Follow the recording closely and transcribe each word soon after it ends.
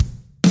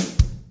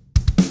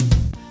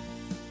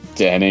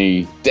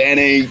Danny,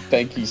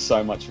 thank you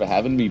so much for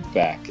having me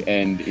back.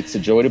 And it's a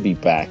joy to be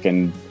back.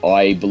 And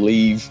I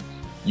believe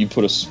you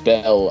put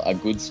a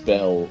good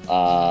spell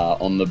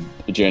on the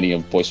journey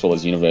of Boy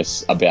Swallows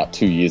Universe about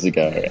 2 years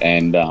ago.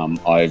 And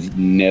I've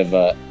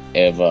never,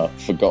 ever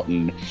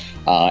forgotten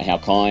how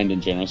kind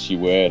and generous you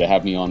were to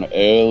have me on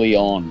early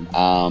on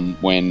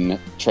when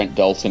Trent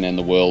Dalton and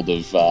the world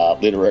of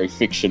literary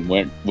fiction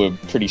were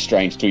pretty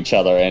strange to each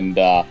other. And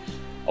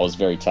I was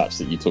very touched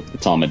that you took the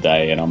time of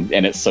day,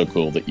 and it's so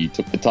cool that you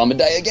took the time of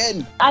day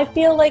again. I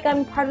feel like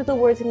I'm part of the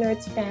Words and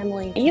Nerds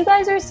family. You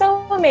guys are so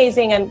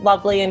amazing and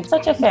lovely, and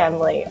such a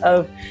family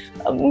of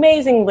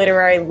amazing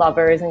literary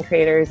lovers and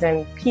creators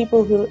and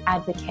people who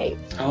advocate.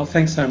 Oh,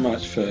 thanks so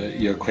much for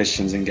your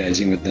questions,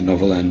 engaging with the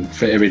novel, and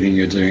for everything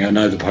you're doing. I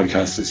know the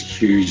podcast is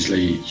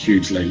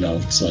hugely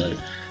loved, so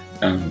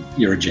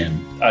you're a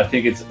gem. I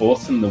think it's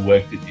awesome the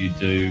work that you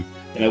do.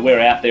 You know, we're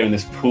out there in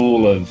this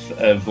pool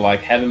of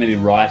like however many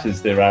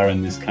writers there are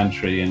in this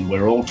country, and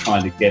we're all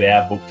trying to get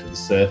our book to the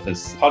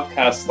surface.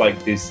 Podcasts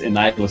like this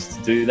enable us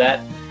to do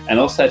that, and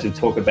also to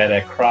talk about our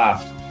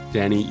craft.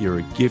 Danny, you're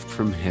a gift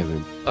from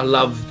heaven. I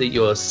love that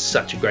you're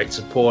such a great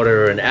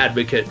supporter and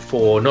advocate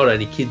for not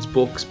only kids'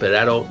 books, but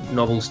adult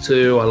novels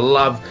too. I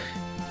love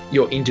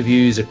your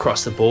interviews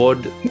across the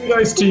board.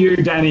 Kudos to you,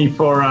 Danny,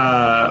 for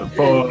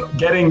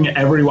getting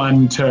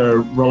everyone to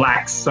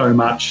relax so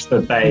much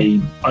that they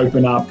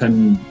open up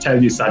and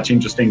tell you such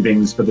interesting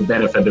things for the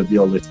benefit of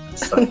your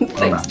listeners. So,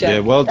 Thanks, Jack. Yeah,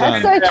 well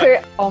done. That's so true.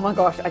 Oh my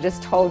gosh, I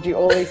just told you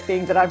all these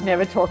things that I've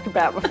never talked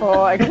about before.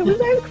 I could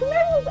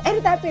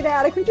edit that bit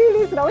out. I could do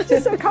this, and I was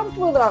just so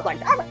comfortable that I was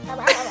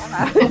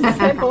like,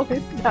 said all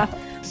this stuff.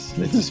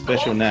 It's a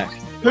special knack.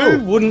 Who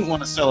wouldn't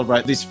want to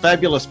celebrate this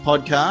fabulous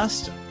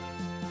podcast?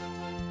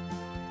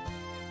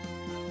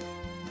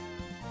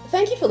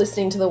 Thank you for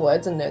listening to the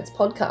Words and Nerds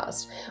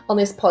podcast. On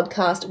this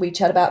podcast, we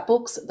chat about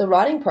books, the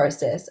writing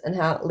process, and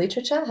how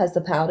literature has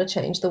the power to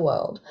change the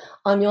world.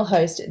 I'm your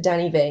host,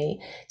 Danny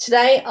V.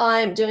 Today,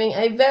 I'm doing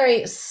a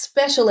very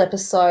special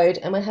episode,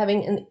 and we're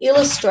having an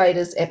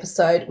illustrators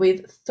episode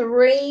with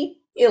 3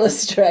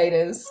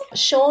 illustrators.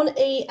 Sean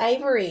E.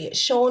 Avery.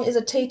 Sean is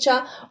a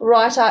teacher,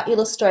 writer,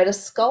 illustrator,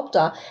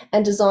 sculptor,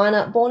 and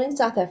designer born in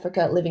South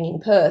Africa, living in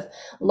Perth.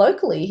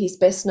 Locally, he's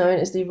best known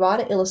as the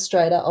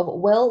writer-illustrator of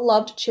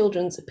well-loved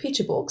children's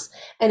picture books,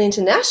 and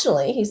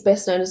internationally, he's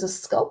best known as a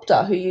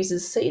sculptor who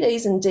uses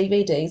CDs and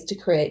DVDs to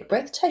create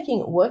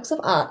breathtaking works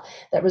of art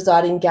that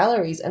reside in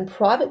galleries and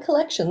private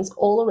collections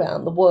all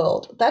around the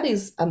world. That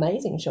is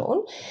amazing,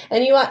 Sean.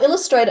 And you are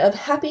illustrator of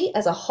Happy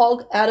as a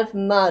Hog Out of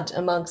Mud,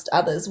 amongst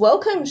others.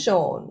 Welcome,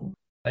 Sean.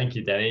 Thank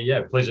you, Danny.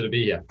 Yeah, pleasure to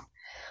be here.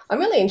 I'm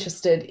really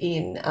interested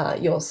in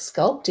your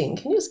sculpting.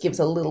 Can you just give us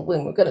a little,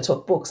 we're going to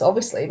talk books,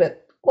 obviously,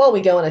 but while we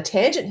go on a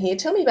tangent here,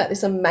 tell me about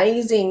this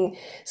amazing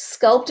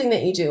sculpting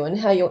that you do and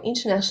how you're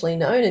internationally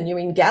known and you're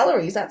in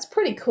galleries. That's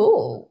pretty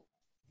cool.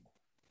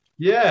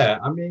 Yeah,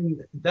 I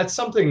mean, that's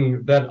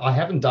something that I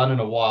haven't done in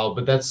a while,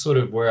 but that's sort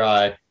of where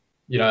I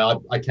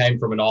came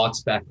from an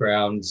arts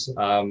background.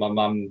 My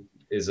mum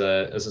is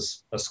a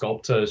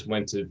sculptor,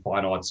 went to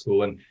fine art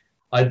school, and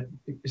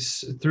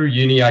through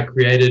uni, I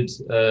created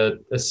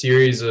a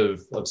series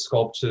of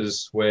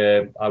sculptures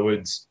where I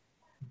would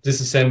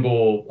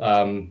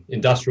disassemble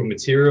industrial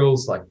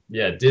materials like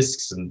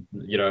discs and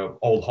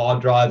old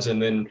hard drives,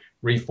 and then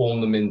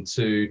reform them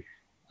into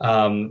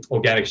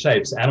organic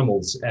shapes,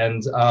 animals.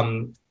 And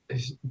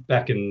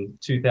back in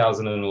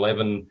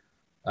 2011,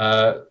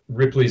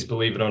 Ripley's,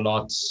 believe it or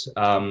not,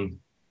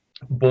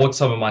 bought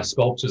some of my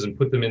sculptures and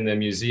put them in their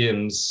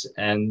museums,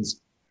 and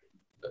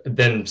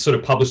then sort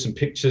of published some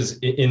pictures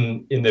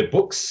in their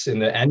books, in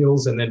their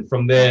annuals. And then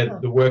from there,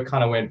 the work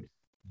kind of went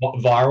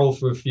viral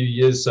for a few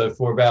years. So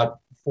for about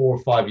 4 or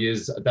 5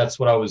 years, that's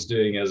what I was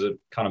doing as a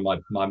kind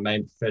of my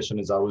main profession,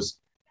 as I was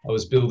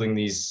building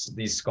these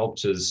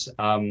sculptures.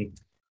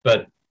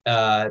 But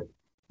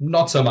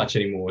not so much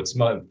anymore. It's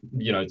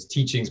it's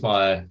teaching's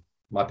my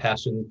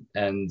passion,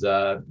 and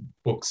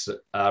books,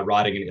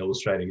 writing and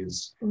illustrating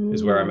is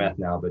where I'm at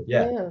now. But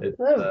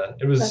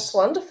it was, that's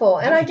wonderful.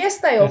 And I guess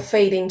they all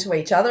feed into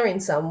each other in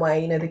some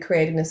way, the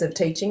creativeness of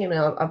teaching. I mean,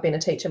 I've been a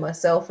teacher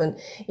myself, and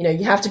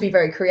you have to be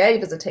very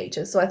creative as a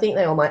teacher, so I think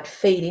they all might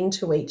feed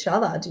into each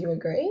other. Do you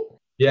agree?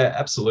 Yeah,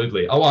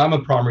 absolutely. Oh, I'm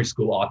a primary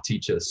school art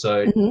teacher,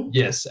 so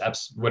yes,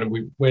 whenever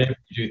we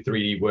do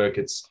 3D work,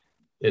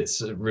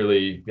 it's a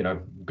really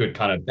good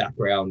kind of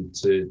background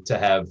to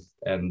have.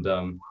 And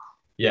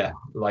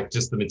like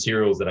just the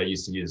materials that I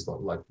used to use,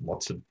 like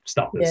lots of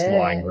stuff that's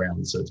lying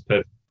around. So it's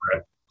perfect for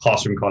a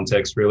classroom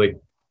context, really.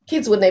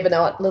 Kids wouldn't even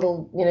know what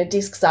little,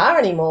 discs are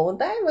anymore, would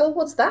they? Well,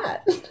 what's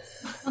that?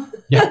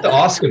 You have to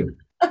ask them.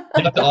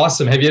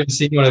 Have you ever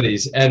seen one of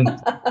these? And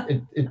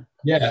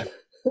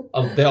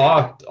there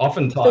are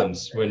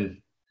oftentimes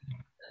when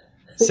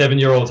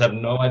 7-year-olds have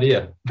no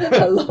idea.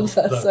 I love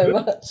that so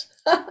much.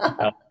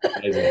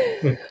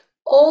 Amazing.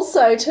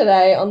 Also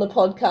today on the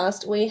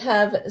podcast, we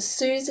have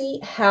Susie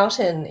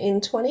Houghton.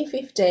 In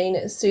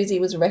 2015,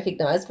 Susie was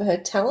recognised for her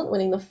talent,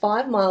 winning the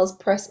 5 Miles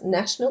Press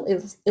National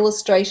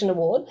Illustration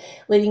Award,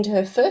 leading to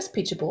her first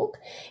picture book.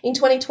 In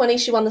 2020,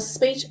 she won the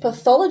Speech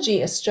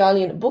Pathology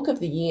Australian Book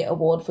of the Year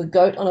Award for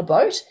Goat on a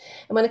Boat.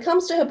 And when it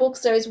comes to her books,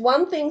 there is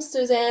one thing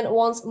Suzanne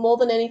wants more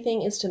than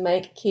anything, is to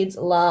make kids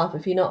laugh.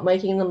 If you're not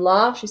making them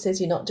laugh, she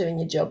says you're not doing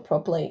your job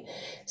properly.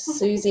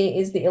 Susie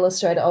is the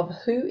illustrator of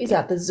Who is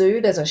at the Zoo?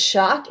 There's a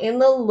Shark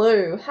in the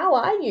Loo. How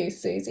are you,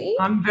 Susie?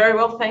 I'm very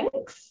well,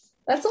 thanks.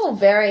 That's all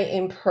very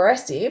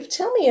impressive.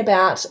 Tell me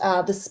about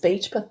the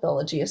Speech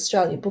Pathology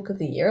Australia Book of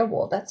the Year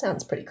Award. That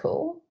sounds pretty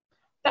cool.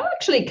 That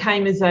actually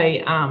came as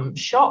a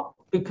shock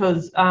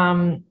because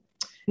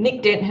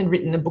Nick Dent had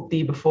written the book the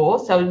year before.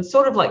 So it's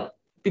sort of like,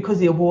 because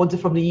the awards are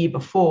from the year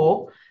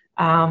before,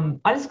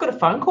 I just got a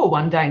phone call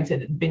one day and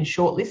said it had been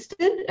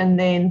shortlisted. And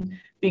then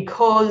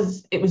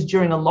because it was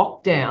during a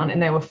lockdown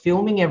and they were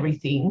filming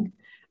everything,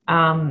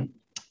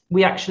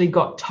 we actually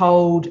got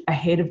told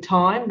ahead of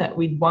time that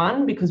we'd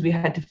won because we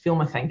had to film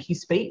a thank you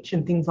speech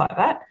and things like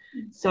that.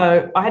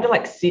 So I had to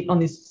like sit on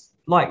this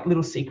like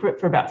little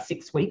secret for about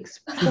 6 weeks,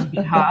 which was a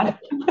bit hard.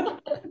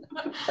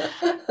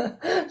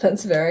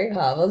 That's very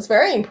hard. Well, it's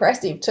very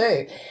impressive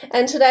too.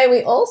 And today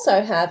we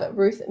also have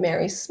Ruth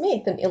Mary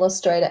Smith, an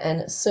illustrator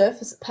and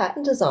surface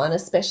pattern designer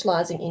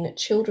specialising in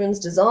children's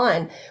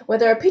design.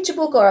 Whether a picture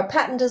book or a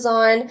pattern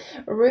design,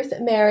 Ruth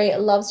Mary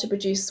loves to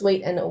produce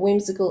sweet and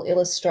whimsical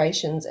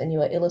illustrations, and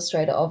you are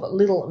illustrator of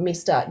Little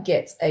Mister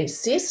Gets a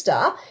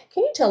Sister.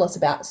 Can you tell us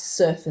about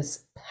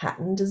surface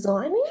pattern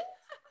designing?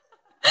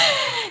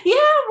 Yeah,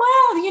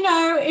 well, you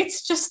know,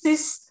 it's just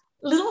this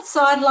little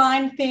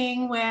sideline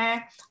thing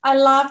where I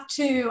love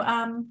to,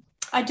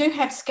 I do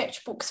have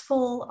sketchbooks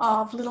full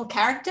of little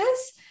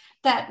characters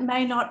that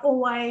may not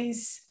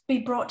always be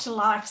brought to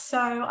life. So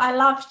I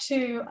love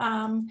to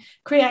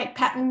create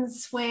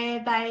patterns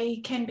where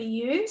they can be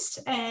used,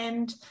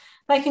 and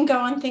they can go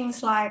on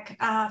things like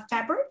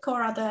fabric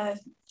or other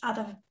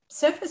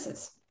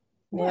surfaces.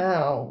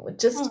 Wow.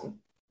 Just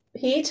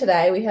here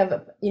today we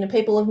have, you know,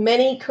 people of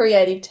many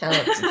creative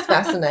talents. It's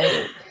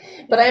fascinating.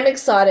 But I am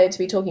excited to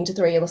be talking to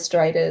 3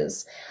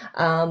 illustrators,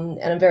 and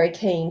I'm very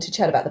keen to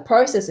chat about the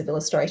process of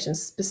illustration,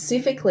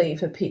 specifically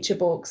for picture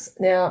books.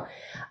 Now,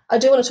 I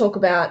do want to talk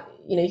about,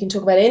 you know, you can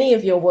talk about any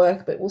of your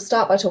work, but we'll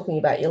start by talking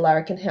about your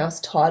Larrikin House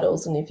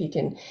titles, and if you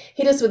can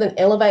hit us with an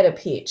elevator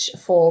pitch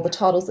for the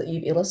titles that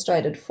you've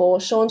illustrated for.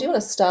 Sean, do you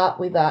want to start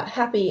with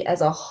Happy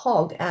as a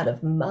Hog Out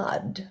of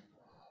Mud?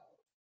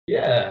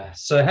 Yeah,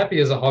 so Happy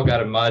as a Hog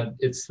Out of Mud.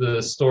 It's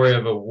the story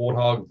of a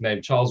warthog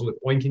named Charlesworth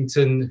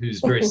Oinkington, who's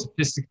very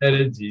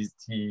sophisticated.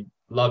 He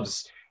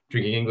loves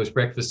drinking English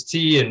breakfast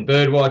tea and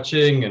bird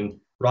watching and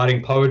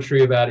writing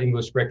poetry about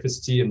English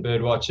breakfast tea and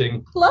bird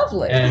watching.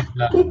 Lovely.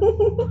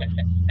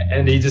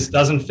 And he just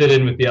doesn't fit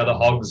in with the other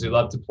hogs who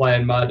love to play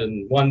in mud.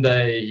 And one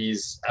day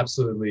he's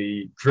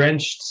absolutely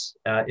drenched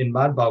in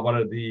mud by one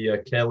of the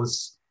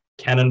careless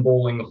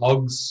cannonballing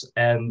hogs,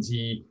 and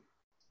he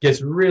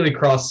gets really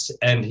cross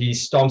and he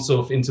stomps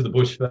off into the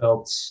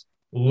bushveld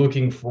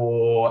looking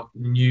for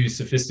new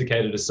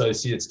sophisticated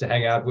associates to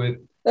hang out with.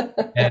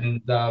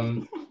 And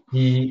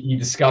he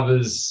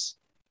discovers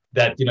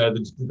that, you know,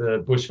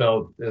 the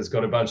bushveld has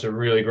got a bunch of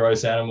really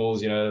gross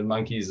animals, you know,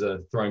 monkeys are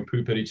throwing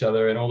poop at each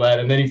other and all that.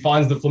 And then he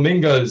finds the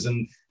flamingos,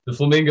 and the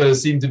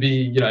flamingos seem to be,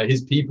 you know,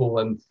 his people,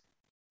 and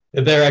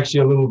they're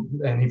actually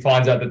and he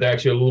finds out that they're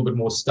actually a little bit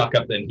more stuck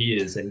up than he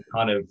is, and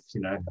kind of, you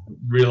know,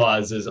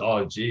 realizes,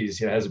 oh geez,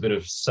 you know, has a bit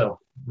of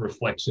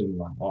self-reflection,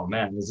 like, oh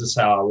man, is this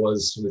how I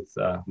was with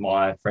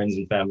my friends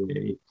and family?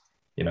 And he,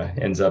 you know,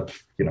 ends up,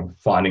 you know,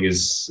 finding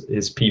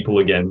his people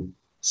again.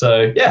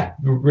 So yeah,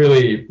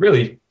 really,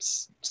 really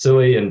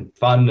silly and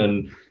fun,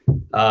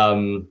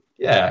 and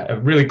yeah,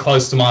 really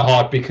close to my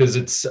heart because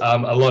it's a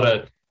lot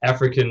of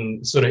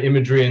African sort of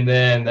imagery in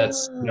there, and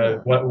that's, you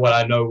know, what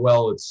I know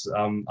well. It's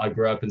I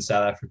grew up in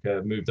South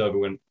Africa, moved over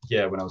when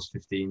I was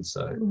 15,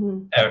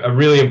 so a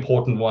really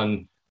important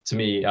one to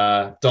me.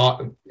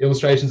 Dark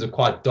illustrations are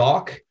quite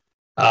dark.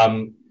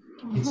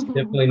 It's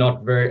definitely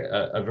not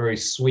a very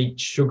sweet,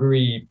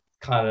 sugary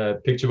kind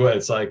of picture, but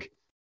it's like,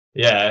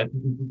 yeah,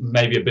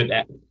 maybe a bit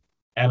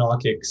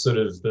anarchic sort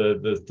of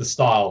the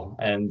style,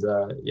 and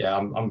yeah,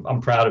 I'm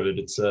proud of it.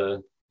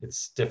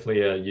 It's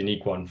definitely a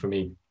unique one for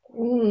me.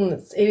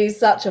 It is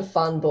such a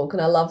fun book,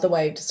 and I love the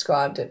way you've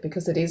described it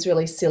because it is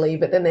really silly,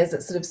 but then there's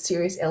that sort of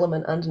serious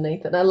element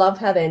underneath it. And I love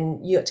how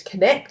then you get to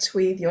connect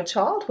with your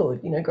childhood,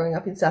 you know, growing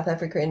up in South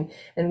Africa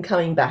and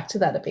coming back to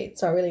that a bit.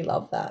 So I really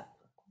love that.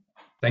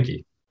 Thank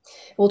you.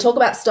 We'll talk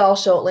about style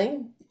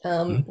shortly.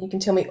 You can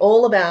tell me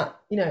all about,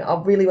 you know, I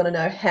really want to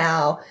know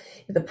how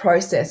the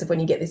process of when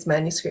you get this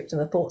manuscript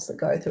and the thoughts that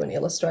go through an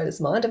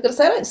illustrator's mind. I've got to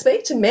say, I don't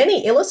speak to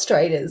many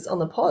illustrators on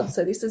the pod,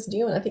 so this is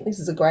new, and I think this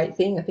is a great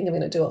thing. I think I'm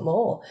going to do it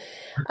more.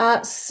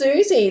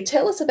 Susie,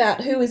 tell us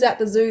about Who is at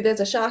the Zoo? There's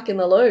a Shark in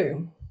the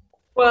Loo.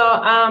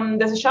 Well,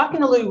 There's a Shark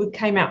in the Loo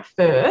came out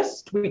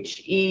first,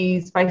 which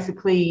is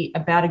basically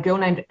about a girl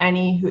named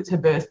Annie who it's her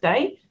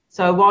birthday.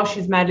 So while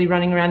she's madly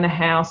running around the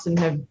house and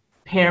her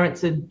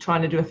parents are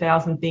trying to do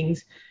 1,000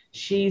 things.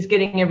 She's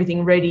getting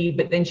everything ready,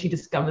 but then she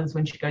discovers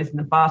when she goes in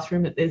the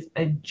bathroom that there's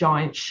a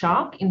giant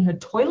shark in her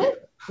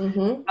toilet.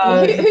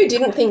 Mm-hmm. Who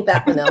didn't think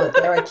that when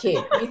they're a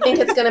kid? You think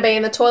it's going to be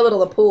in the toilet or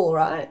the pool,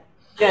 right?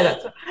 Yeah,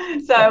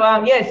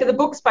 so the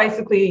book's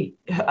basically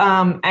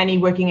Annie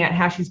working out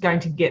how she's going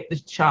to get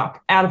the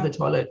shark out of the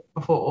toilet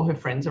before all her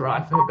friends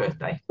arrive for her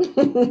birthday.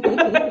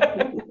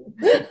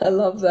 I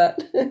love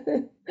that.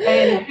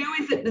 And Who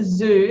Is at the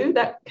Zoo?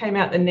 That came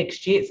out the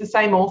next year. It's the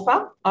same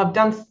author. I've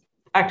done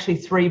actually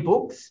 3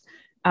 books.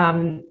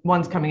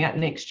 One's coming out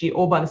next year,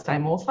 all by the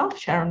same author,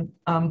 Sharon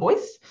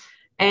Boyce.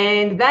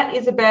 And that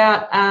is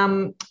about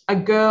a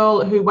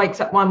girl who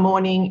wakes up one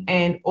morning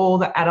and all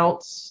the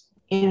adults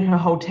in her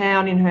whole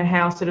town, in her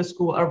house, at her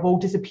school, have all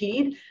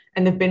disappeared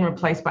and they've been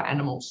replaced by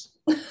animals.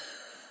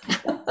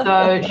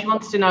 So she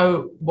wants to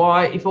know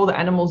why, if all the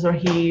animals are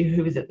here,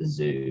 who is at the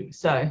zoo?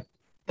 So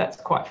that's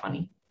quite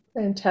funny.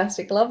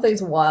 Fantastic. Love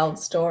these wild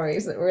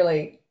stories that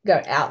really go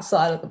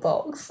outside of the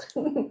box.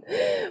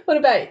 What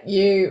about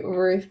you,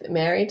 Ruth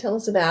Mary? Tell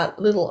us about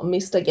Little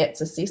Mister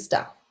Gets a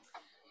Sister.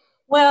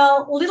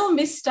 Well, little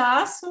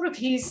Mister sort of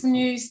hears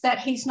news that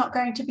he's not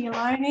going to be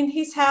alone in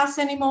his house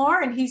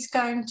anymore and he's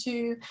going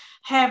to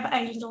have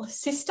a little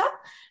sister.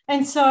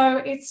 And so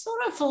it's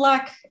sort of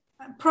like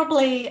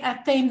probably a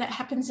theme that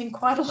happens in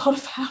quite a lot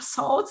of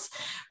households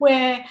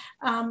where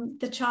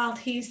the child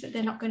hears that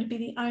they're not going to be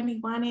the only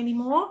one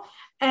anymore.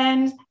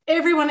 And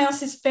everyone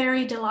else is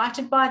very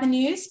delighted by the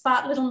news,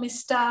 but little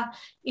Mister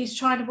is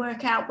trying to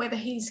work out whether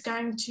he's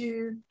going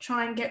to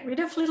try and get rid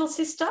of little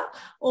sister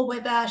or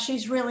whether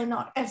she's really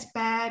not as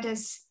bad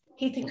as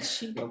he thinks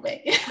she will be.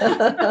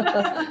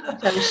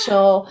 I'm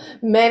sure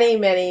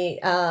many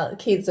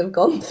kids have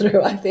gone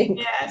through, I think.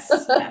 Yes.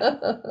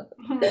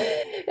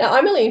 Now,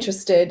 I'm really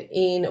interested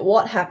in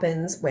what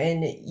happens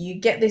when you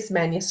get this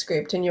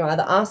manuscript and you're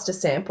either asked to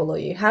sample or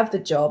you have the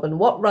job, and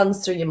what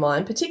runs through your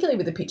mind, particularly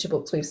with the picture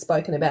books we've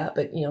spoken about,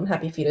 but I'm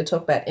happy for you to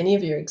talk about any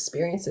of your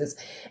experiences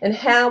and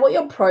what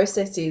your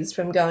process is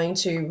from going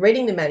to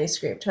reading the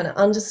manuscript, trying to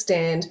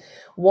understand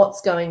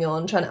what's going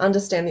on, trying to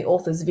understand the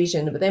author's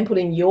vision, but then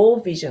putting your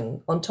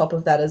vision on top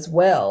of that as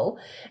well.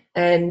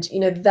 And,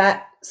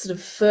 that sort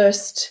of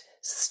first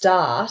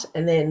start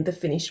and then the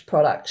finished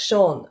product.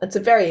 Sean, it's a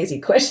very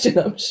easy question,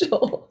 I'm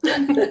sure.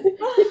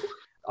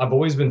 I've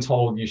always been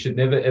told you should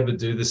never, ever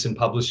do this in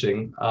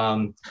publishing.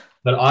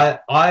 But I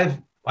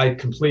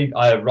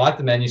write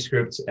the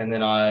manuscript and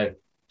then I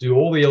do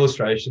all the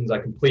illustrations. I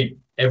complete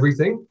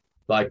everything,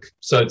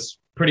 so it's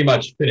pretty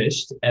much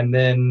finished. And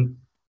then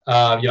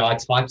I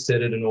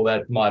typeset it and all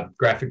that, my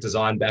graphic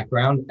design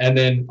background, and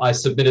then I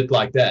submit it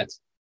like that.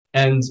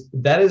 And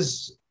that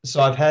is,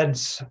 so I've had,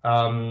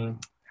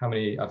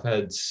 I've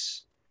had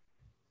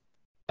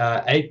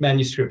 8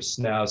 manuscripts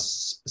now,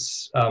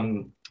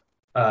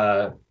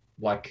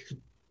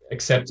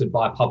 accepted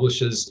by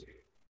publishers.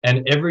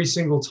 And every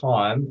single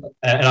time,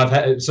 and I've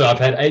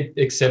had 8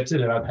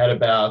 accepted, and I've had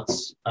about,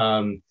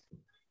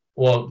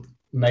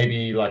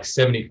 maybe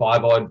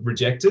 75 odd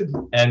rejected.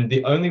 And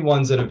the only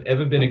ones that have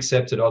ever been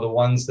accepted are the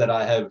ones that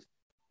I have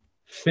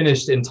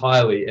finished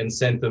entirely and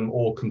sent them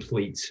all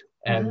complete.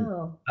 And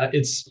wow.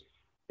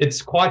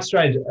 It's quite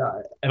strange.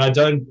 And I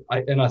don't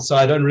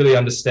really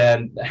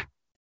understand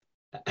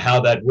how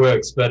that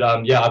works. But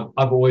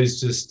I've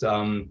always just,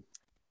 I've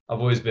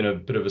always been a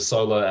bit of a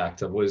solo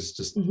act. I've always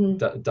just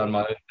done my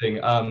own thing.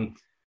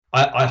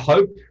 I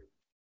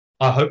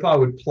hope I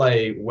would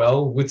play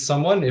well with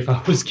someone if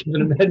I was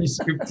given a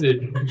manuscript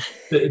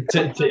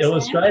to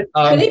illustrate.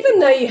 But even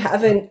though you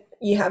haven't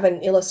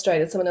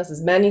illustrated someone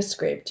else's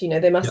manuscript,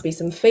 there must be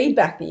some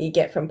feedback that you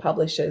get from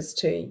publishers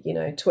to,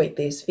 tweak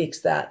this, fix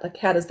that.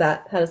 How does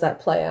that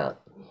play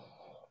out?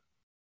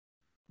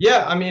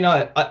 Yeah, I mean,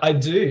 I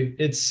do.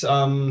 It's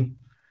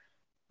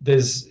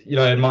there's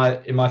in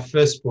my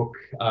first book,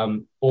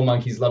 All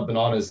Monkeys Love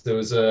Bananas, there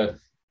was a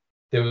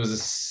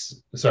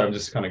sorry, I'm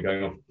just kind of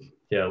going off.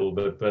 Yeah, a little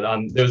bit, but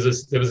there was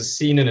a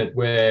scene in it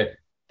where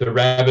the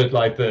rabbit,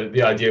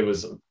 the idea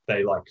was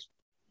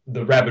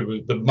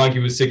the monkey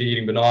was sick of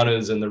eating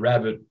bananas, and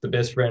the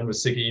best friend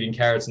was sick of eating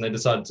carrots, and they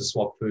decided to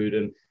swap food.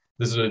 And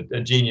this was a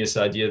genius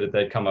idea that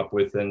they'd come up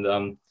with. And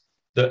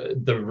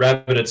the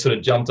rabbit had sort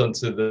of jumped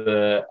onto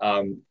the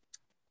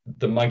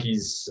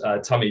monkey's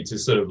tummy to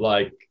sort of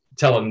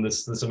tell him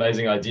this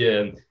amazing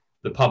idea. And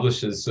the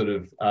publisher's sort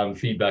of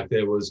feedback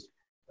there was,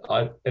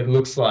 it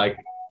looks like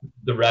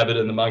the rabbit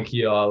and the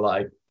monkey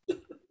are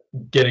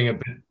getting a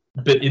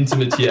bit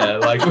intimate here.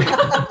 I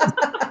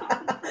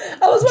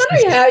was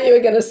wondering how you were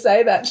going to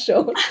say that,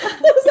 Sean. I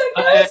was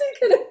like, how is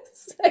he going to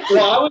say that?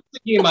 Well, I was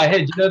thinking in my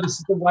head, this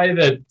is the way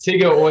that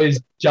Tigger always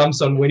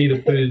jumps on Winnie the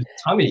Pooh's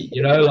tummy,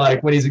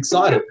 when he's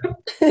excited.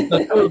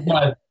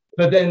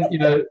 But then,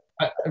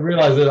 I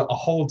realized that a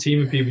whole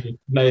team of people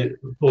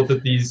thought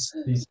that these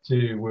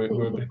two were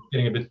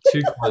getting a bit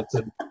too close.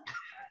 And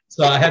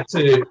so I had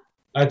to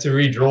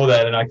redraw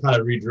that, and I kind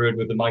of redrew it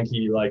with the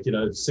monkey,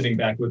 sitting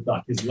back with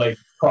his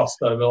legs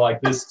crossed over like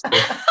this.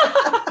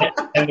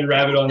 and and the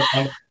rabbit on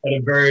at a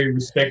very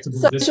respectable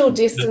social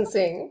distance.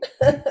 distancing.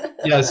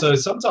 Yeah, so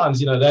sometimes,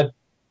 you know,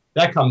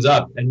 that comes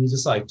up and you're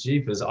just like,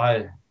 jeepers,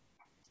 how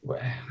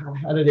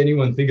did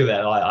anyone think of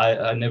that?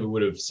 I never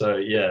would have. So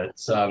yeah,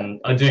 it's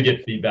I do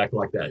get feedback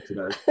like that, you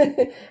know.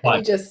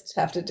 You just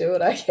have to do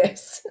it, I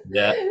guess.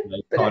 Yeah.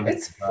 But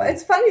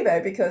it's funny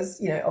though,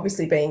 because, you know,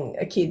 obviously being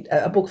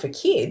a book for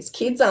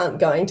kids aren't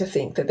going to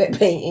think that they're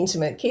being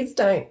intimate. Kids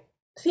don't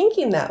think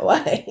in that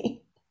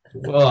way.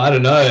 Well, I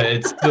don't know.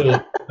 It's still,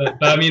 but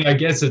I mean, I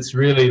guess it's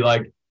really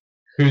like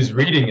who's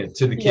reading it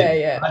to the kids.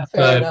 Yeah. Right?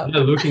 Fair So enough.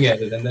 they're looking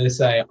at it and they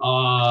say,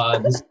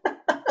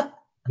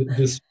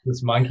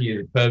 this monkey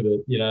is a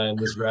pervert, you know, and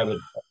this rabbit.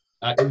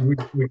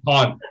 We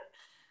can't.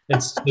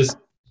 It's just,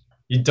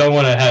 you don't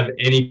want to have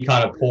any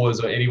kind of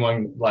pause or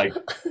anyone like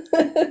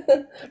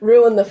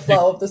ruin the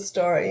flow of the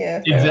story.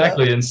 Yeah,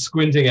 exactly, enough. and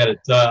squinting at it.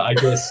 I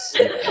guess.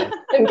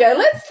 And go,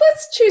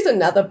 let's choose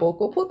another book.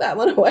 We'll put that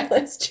one away.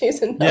 Let's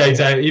choose another. Yeah,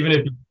 exactly.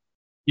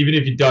 Even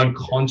if you don't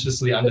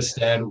consciously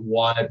understand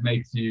why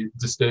it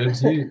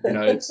disturbs you, you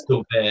know, it's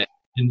still there,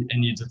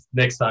 and you just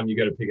next time you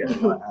go to pick it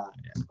up. Like,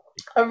 yeah.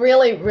 I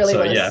really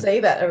want to see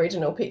that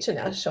original picture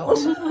now,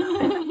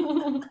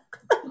 Sean.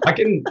 I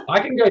can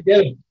go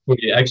get it for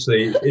you,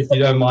 actually, if you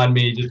don't mind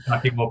me just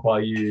tucking off while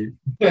you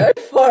go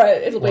for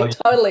it. It'll be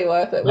totally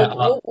worth it.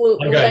 We'll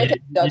make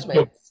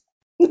judgments.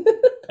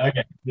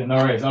 Okay, no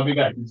worries. I'll be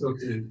back and talk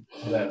to you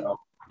later.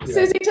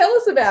 Susie, tell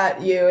us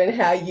about you and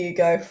how you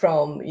go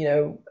from, you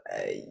know,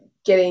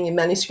 getting a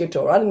manuscript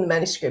or writing the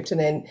manuscript and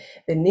then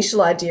the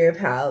initial idea of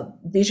how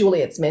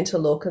visually it's meant to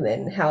look and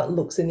then how it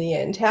looks in the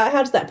end. How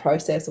does that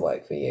process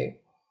work for you?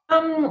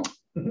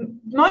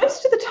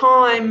 Most of the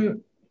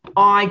time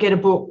I get a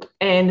book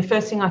and the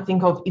first thing I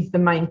think of is the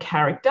main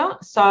character.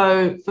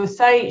 So for,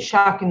 say,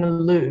 Shark in the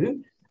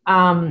Loo,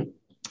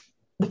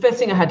 the first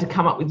thing I had to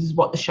come up with is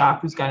what the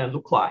shark was going to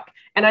look like.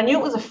 And I knew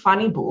it was a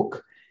funny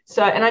book.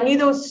 So, and I knew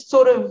there was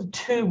sort of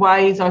two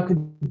ways I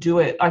could do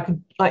it. I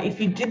could, like, if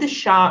you did the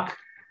shark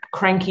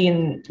cranky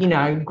and, you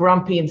know,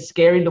 grumpy and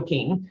scary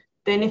looking,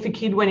 then if a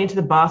kid went into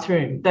the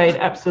bathroom, they'd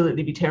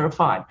absolutely be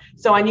terrified.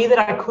 So I knew that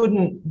I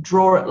couldn't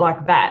draw it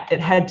like that. It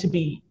had to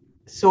be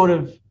sort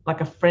of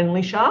like a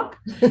friendly shark.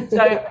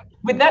 So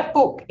with that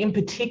book in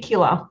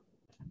particular,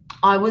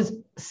 I was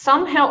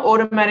somehow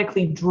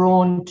automatically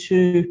drawn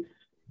to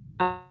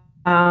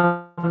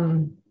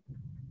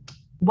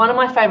one of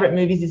my favourite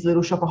movies is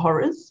Little Shop of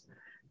Horrors,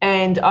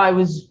 and I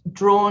was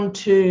drawn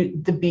to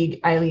the big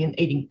alien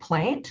eating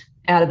plant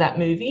out of that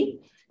movie.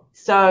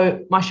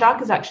 So my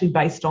shark is actually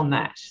based on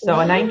that. So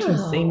I named him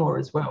Seymour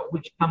as well,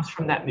 which comes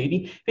from that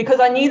movie, because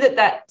I knew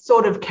that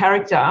sort of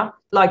character,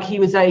 like he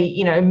was a,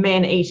 you know,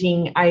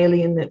 man-eating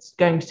alien that's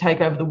going to take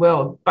over the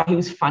world, but he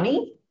was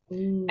funny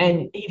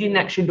and he didn't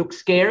actually look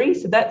scary.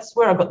 So that's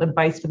where I got the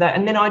base for that.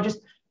 And then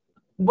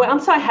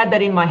once I had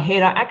that in my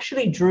head, I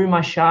actually drew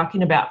my shark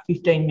in about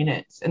 15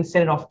 minutes and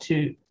sent it off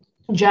to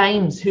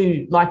James,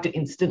 who liked it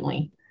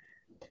instantly.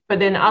 But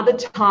then other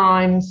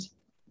times,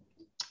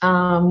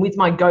 with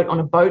my Goat on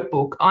a Boat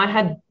book, I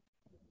had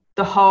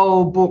the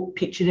whole book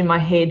pictured in my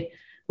head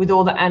with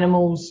all the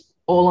animals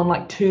all on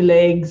like two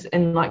legs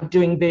and like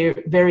doing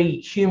very, very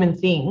human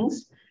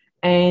things.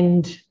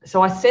 And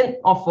so I sent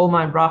off all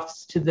my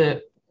roughs to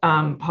the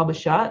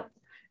publisher.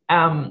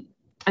 And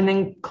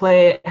then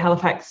Claire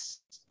Halifax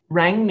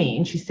rang me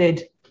and she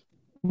said,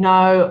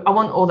 no, I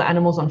want all the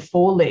animals on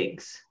four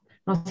legs.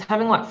 And I was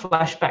having like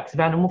flashbacks of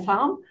Animal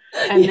Farm.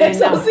 And yes,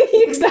 then, I was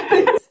thinking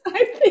exactly the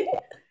same thing.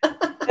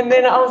 And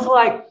then I was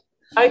like,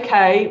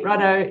 okay,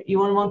 righto, you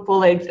want them on four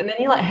legs. And then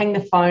you like hang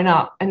the phone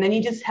up and then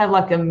you just have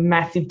like a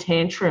massive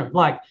tantrum.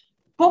 Like,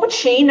 what would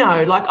she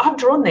know? Like, I've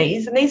drawn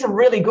these and these are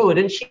really good.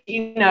 And she,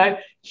 you know,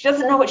 she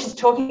doesn't know what she's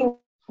talking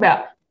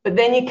about. But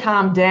then you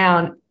calm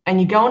down and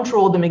you go and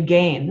draw them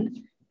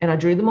again. And I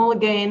drew them all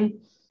again.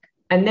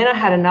 And then I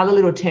had another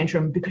little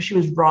tantrum because she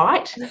was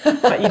right,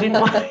 but you didn't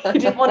want to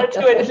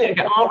do it. You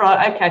go, all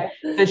right, okay,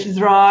 so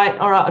she's right.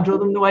 All right, I'll draw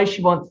them the way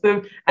she wants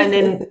them. And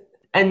then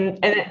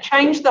and it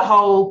changed the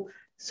whole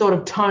sort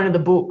of tone of the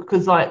book,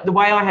 because like the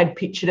way I had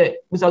pictured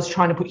it was I was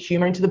trying to put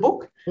humour into the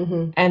book,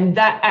 and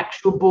that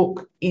actual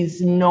book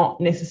is not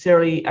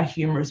necessarily a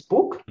humorous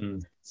book.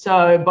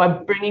 So by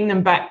bringing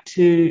them back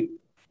to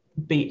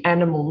be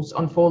animals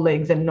on four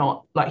legs and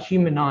not like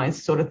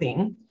humanised sort of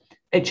thing,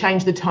 it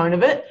changed the tone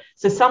of it.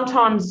 So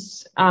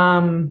sometimes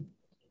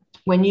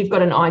when you've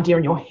got an idea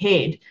in your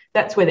head,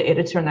 that's where the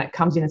editor and that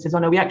comes in and says, oh,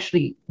 no,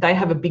 they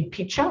have a big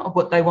picture of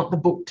what they want the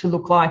book to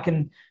look like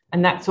and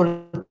that sort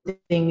of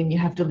thing, and you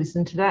have to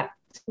listen to that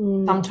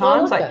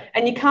sometimes.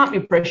 And you can't be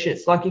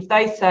precious. Like if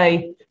they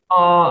say,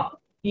 oh,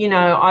 you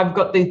know, I've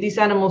got this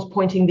animal's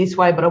pointing this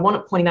way, but I want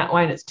it pointing that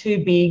way and it's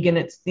too big and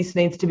this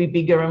needs to be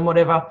bigger and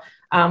whatever,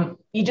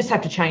 you just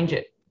have to change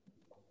it.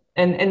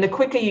 And the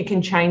quicker you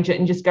can change it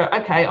and just go,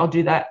 okay, I'll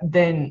do that,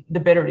 then the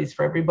better it is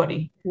for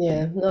everybody.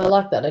 Yeah, no, I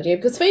like that idea,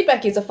 because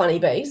feedback is a funny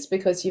beast,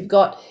 because you've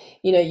got,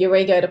 your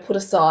ego to put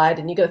aside,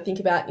 and you've got to think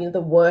about,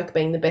 the work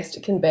being the best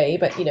it can be.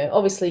 But,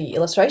 obviously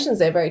illustrations,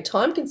 they're very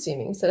time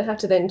consuming. So to have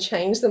to then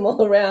change them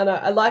all around,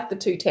 I like the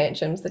two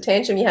tantrums, the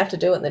tantrum you have to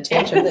do it and the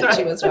tantrum that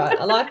she was right.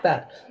 I like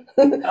that.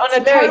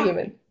 It's very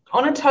human.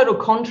 On a total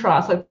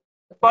contrast, like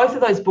both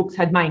of those books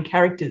had main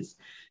characters,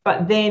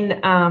 but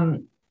then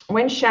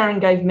when Sharon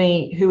gave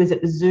me Who Is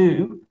at the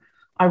Zoo,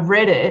 I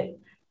read it,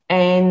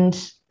 and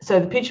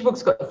so the picture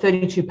book's got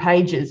 32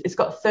 pages. It's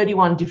got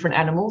 31 different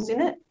animals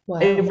in it. Wow.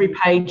 Every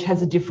page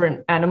has a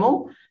different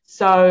animal.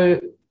 So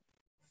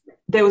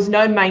there was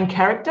no main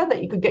character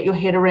that you could get your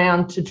head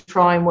around to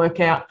try and work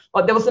out.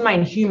 Like, there was the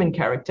main human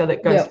character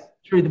that goes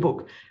through the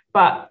book.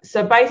 But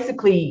so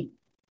basically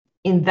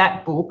in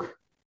that book,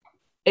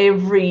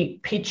 every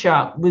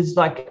picture was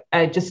like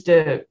just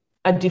a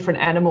different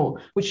animal,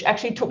 which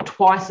actually took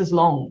twice as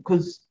long,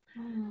 because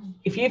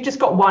if you've just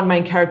got one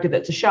main character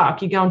that's a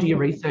shark, you go and do your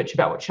research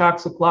about what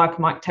sharks look like. It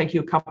might take you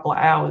a couple of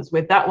hours.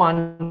 Where that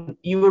one,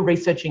 you were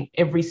researching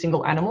every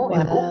single animal in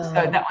the book, so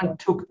that one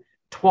took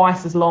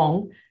twice as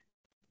long.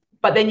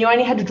 But then you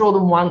only had to draw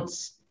them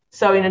once.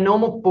 So in a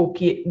normal book,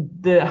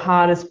 the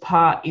hardest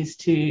part is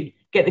to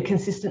get the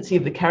consistency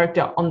of the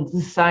character on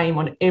the same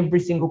on every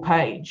single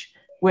page,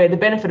 where the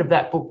benefit of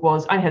that book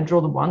was I only had to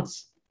draw them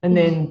once, and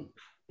then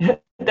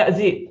that was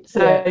it.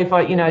 So if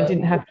I,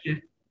 didn't have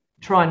to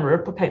try and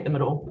replicate them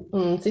at all.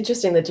 It's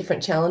interesting, the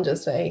different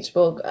challenges for each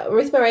book.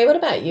 Ruth Marie, what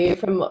about you?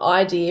 From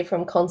idea,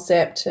 from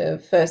concept to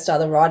first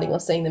start the writing or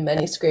seeing the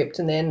manuscript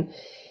and then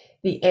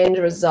the end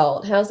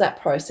result, how's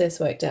that process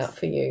worked out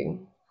for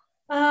you?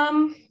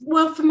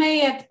 Well, for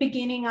me, at the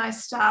beginning, I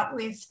start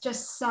with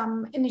just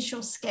some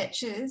initial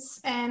sketches,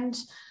 and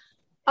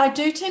I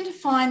do tend to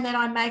find that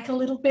I make a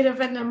little bit of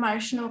an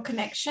emotional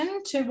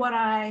connection to what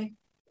I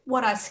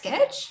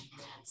sketch.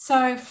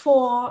 So,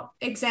 for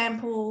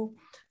example,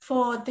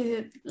 for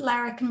the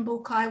Larrikin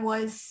book,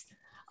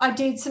 I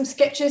did some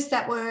sketches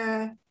that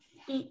were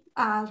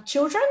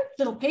children,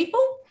 little people,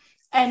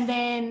 and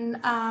then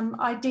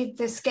I did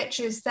the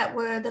sketches that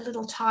were the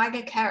little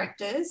tiger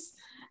characters,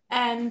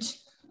 and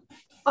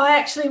I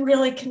actually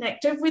really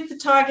connected with the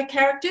tiger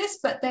characters.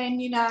 But then,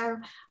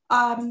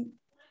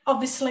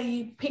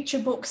 obviously picture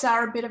books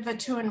are a bit of a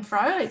to and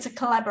fro. It's a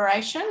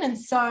collaboration. And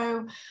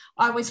so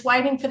I was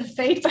waiting for the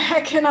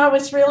feedback, and I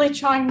was really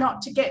trying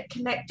not to get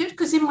connected,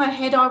 because in my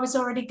head I was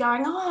already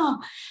going,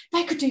 oh,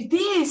 they could do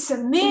this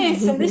and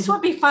this and this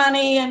would be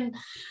funny. And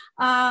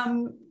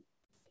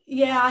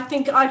I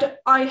think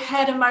I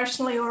had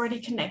emotionally already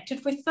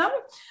connected with them,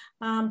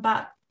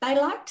 but they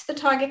liked the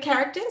tiger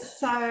characters.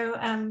 So,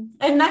 and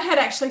they had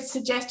actually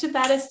suggested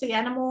that as the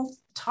animal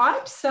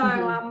type. So,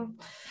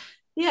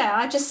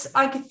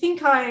 I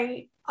think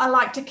I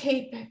like to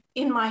keep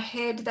in my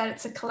head that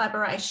it's a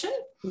collaboration.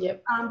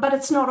 Yep. But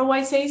it's not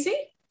always easy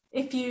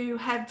if you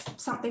have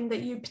something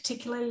that you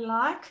particularly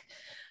like.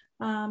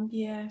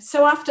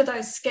 So after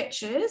those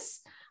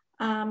sketches,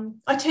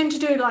 I tend to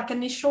do like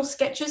initial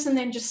sketches and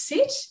then just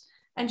sit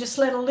and just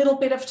let a little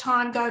bit of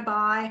time go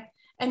by,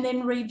 and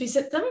then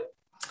revisit them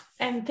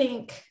and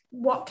think,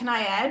 what can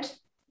I add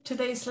to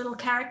these little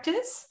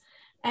characters?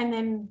 And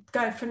then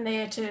go from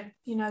there to,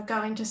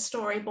 go into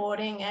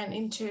storyboarding and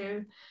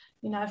into,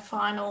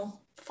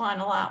 final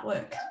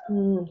artwork.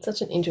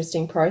 Such an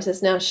interesting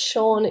process. Now,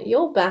 Sean,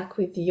 you're back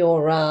with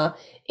your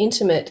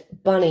intimate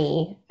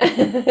bunny.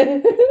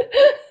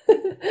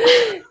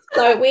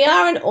 So we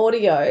are an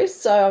audio,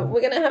 so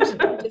we're going to have to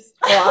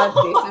describe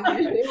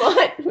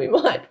this. We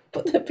might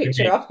put the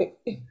picture up.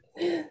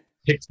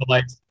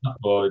 Pixelate,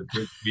 or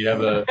do we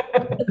have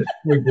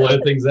we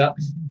blur things out?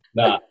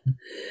 Nah.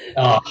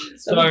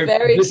 So I'm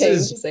very keen to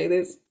is see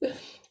this.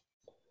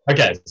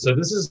 Okay, so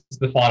this is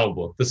the final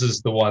book. This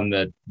is the one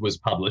that was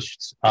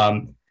published.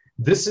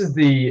 This is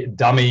the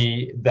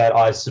dummy that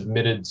I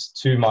submitted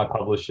to my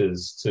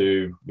publishers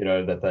to,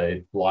 that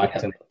they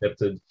liked and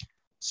accepted.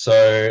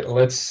 So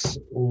let's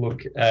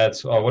look at,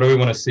 what do we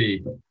want to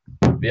see?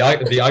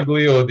 The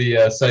ugly or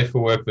the safe for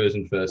work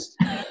version first?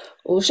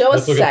 Well, show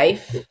us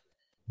safe.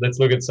 Let's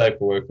look at safe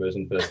for work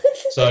version first.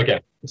 So, okay.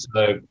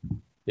 So,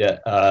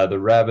 the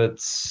rabbit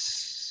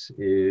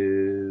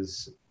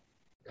is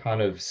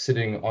kind of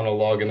sitting on a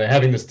log, and they're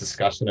having this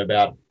discussion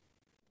about,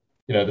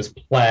 this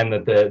plan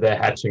that they're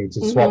hatching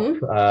to swap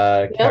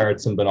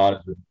carrots and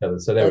bananas with each other.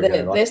 So there we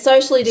go. They're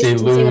socially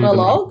distancing on a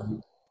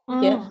log.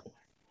 Yeah.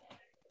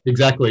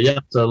 Exactly. Yeah.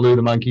 So Lou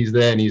the monkey's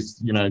there, and he's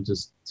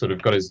just sort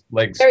of got his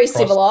legs very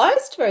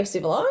crossed. Very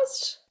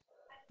civilized.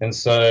 And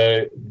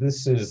so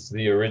this is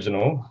the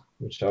original,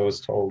 which I was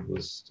told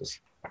was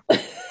just.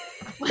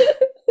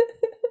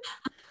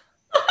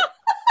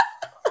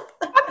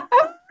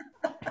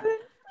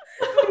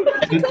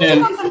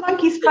 The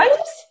monkey's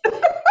face.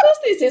 Because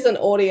this is an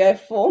audio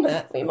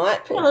format, we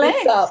might put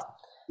this up.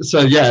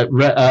 So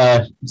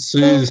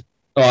Sue's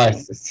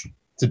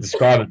to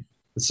describe it.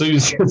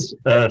 Sue's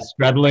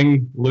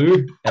straddling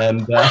Lou,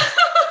 and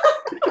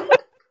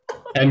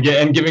and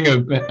giving a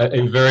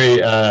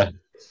very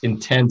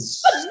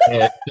intense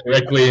stare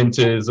directly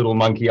into his little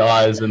monkey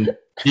eyes, and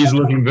he's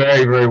looking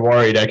very, very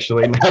worried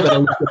actually. Now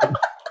that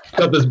he's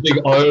got this big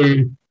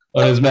O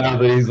on his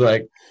mouth, and he's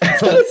like,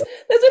 So there's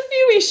a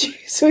few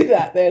issues with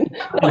that then.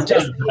 he's kind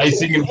of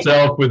bracing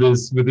himself with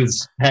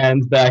his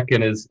hands back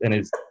and his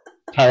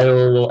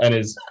tail, and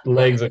his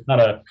legs are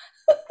kind of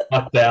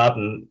tucked out,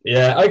 and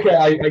yeah, okay,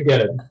 I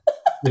get it.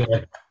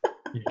 Yeah,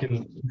 you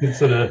can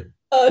sort of.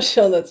 Oh,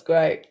 Sean, that's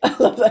great. I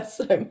love that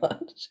so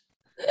much.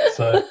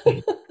 So,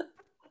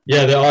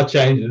 yeah, there are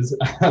changes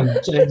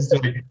to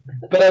me.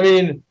 But I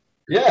mean,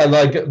 yeah,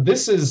 like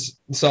this is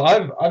so.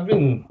 I've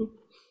been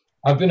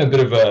a bit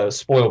of a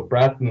spoiled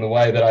brat in the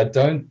way that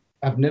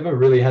I've never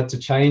really had to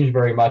change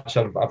very much.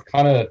 I've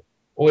kind of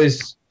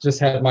always just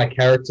had my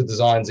character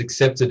designs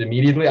accepted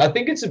immediately. I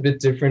think it's a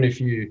bit different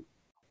if you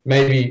are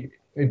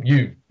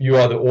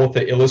the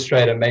author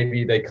illustrator.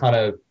 Maybe they kind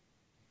of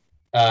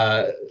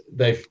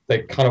they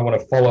kind of want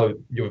to follow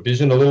your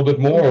vision a little bit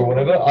more or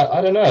whatever.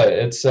 I don't know.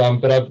 It's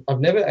but I've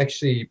never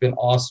actually been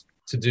asked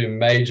to do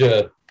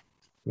major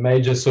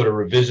sort of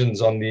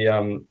revisions on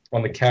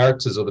the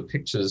characters or the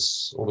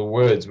pictures or the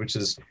words, which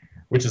is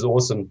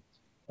awesome.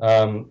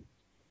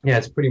 Yeah,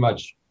 it's pretty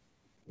much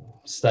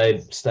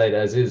stayed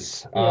as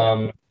is.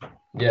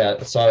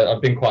 Yeah, so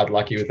I've been quite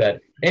lucky with that.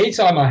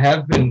 Anytime I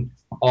have been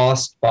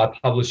asked by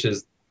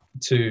publishers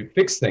to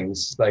fix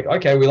things, like,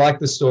 okay, we like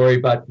the story,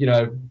 but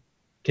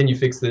can you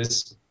fix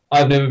this?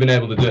 I've never been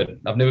able to do it.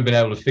 I've never been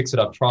able to fix it.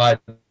 I've tried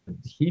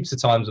heaps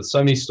of times with so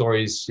many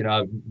stories.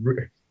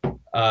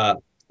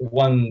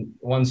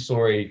 One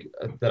story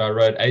that I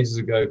wrote ages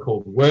ago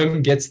called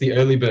 "Worm Gets the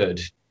Early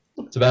Bird."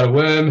 It's about a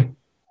worm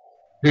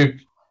who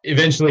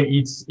eventually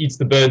eats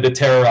the bird that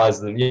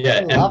terrorized them.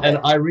 Yeah, and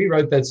I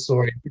rewrote that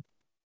story.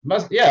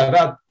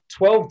 About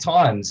 12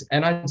 times,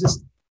 and I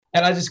just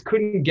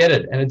couldn't get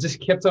it, and it just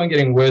kept on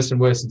getting worse and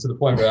worse, and to the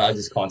point where I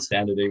just can't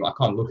stand it anymore. I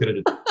can't look at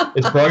it.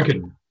 It's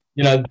broken,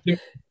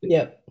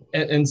 Yeah.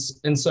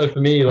 And so for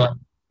me, like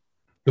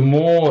the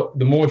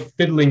more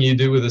fiddling you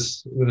do with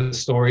a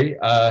story,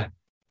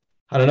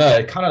 I don't know.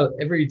 It kind of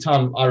every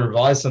time I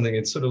revise something,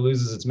 it sort of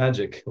loses its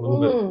magic a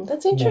little bit.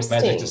 That's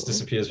interesting. Magic just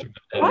disappears from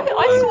it.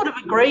 I sort of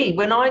agree.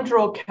 When I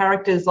draw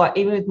characters, like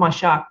even with my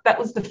shark, that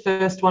was the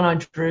first one I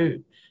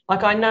drew.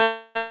 Like I know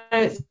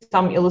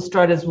some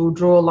illustrators will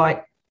draw,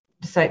 like,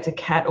 say it's a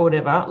cat or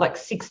whatever, like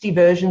 60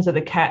 versions of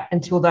the cat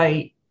until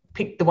they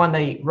pick the one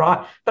they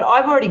write. But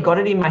I've already got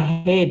it in my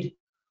head.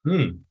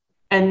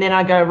 And then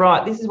I go,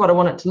 right, this is what I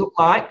want it to look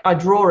like. I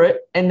draw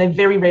it, and they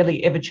very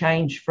rarely ever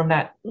change from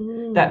that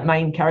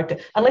main character.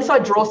 Unless I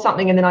draw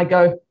something and then I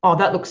go, oh,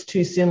 that looks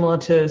too similar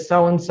to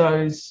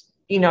so-and-so's,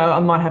 I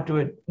might have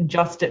to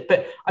adjust it.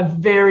 But I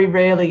very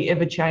rarely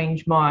ever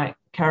change my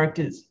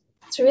characters.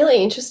 It's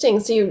really interesting.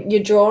 So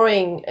you're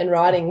drawing and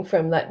writing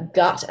from that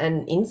gut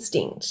and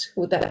instinct.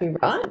 Would that be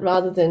right?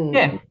 Rather than...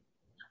 Yeah.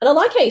 And I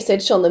like how you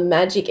said, Sean, the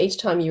magic, each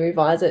time you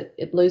revise it,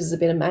 it loses a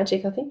bit of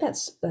magic. I think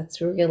that's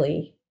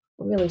really,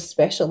 really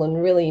special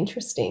and really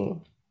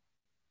interesting.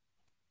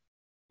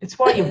 It's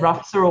why your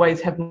roughs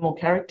always have more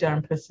character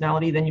and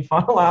personality than your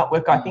final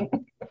artwork, I think.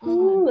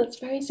 That's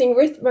very interesting.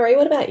 Ruth Marie,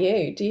 what about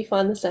you? Do you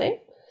find the same?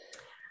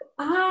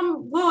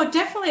 Well, I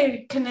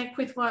definitely connect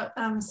with what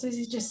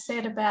Susie just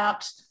said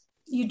about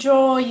you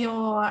draw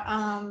your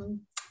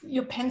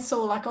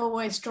pencil, like I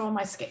always draw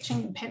my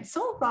sketching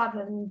pencil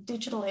rather than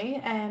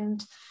digitally,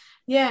 and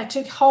yeah,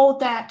 to hold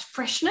that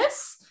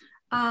freshness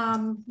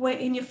where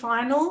in your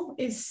final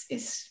is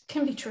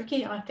can be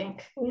tricky, I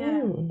think.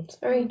 Yeah, it's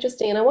very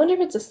interesting, and I wonder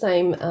if it's the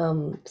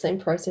same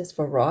process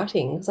for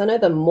writing, because I know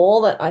the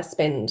more that I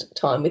spend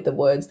time with the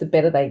words, the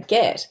better they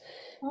get.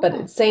 But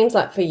it seems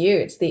like for you,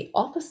 it's the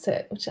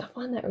opposite, which I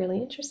find that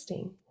really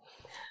interesting.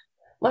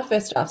 My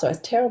first draft's always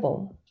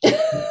terrible.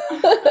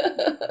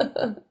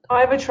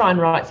 I ever try and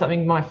write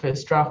something, my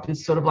first draft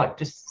is sort of like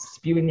just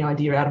spewing the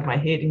idea out of my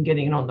head and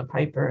getting it on the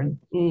paper and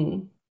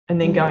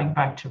then going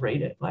back to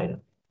read it later.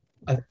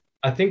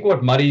 I think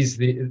what muddies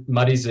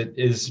it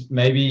is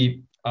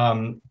maybe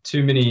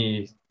too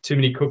many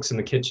cooks in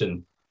the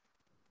kitchen.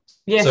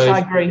 Yes, so I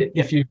agree.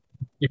 If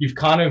you've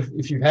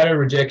had a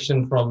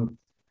rejection from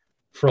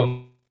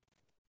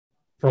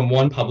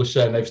one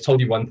publisher and they've told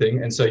you one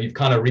thing, and so you've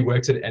kind of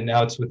reworked it, and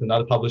now it's with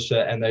another publisher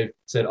and they've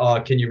said, oh,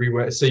 can you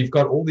rework? So you've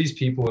got all these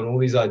people and all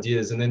these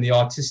ideas, and then the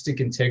artistic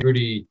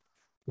integrity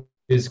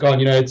is gone.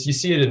 You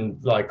see it in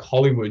like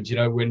Hollywood,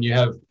 when you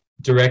have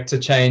director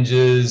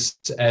changes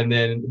and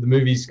then the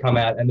movies come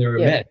out and they're a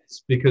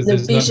mess because the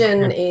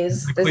vision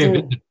it's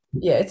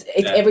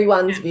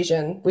everyone's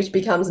vision, which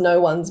becomes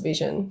no one's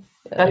vision.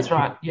 That's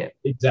right. Yeah,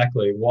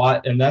 exactly.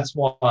 And that's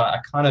why I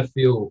kind of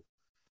feel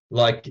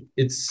like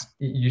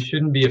you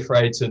shouldn't be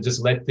afraid to just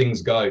let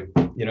things go,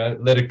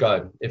 let it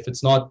go. If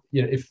it's not,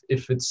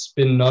 if it's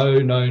been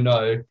no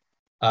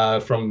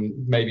from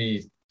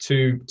maybe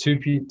two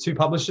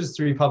publishers,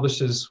 three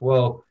publishers,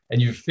 well,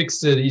 and you've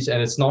fixed it each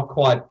and it's not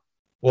quite,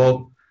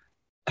 well,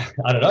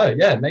 I don't know.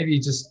 Yeah, maybe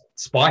just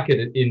spike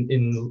it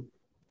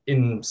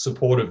in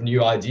support of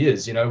new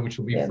ideas, which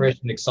will be fresh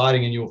and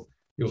exciting, and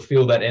you'll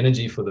feel that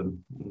energy for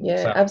them.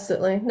 Yeah, So-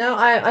 absolutely. No,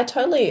 I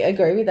totally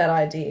agree with that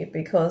idea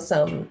because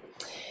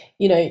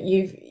you know,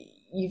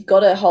 you've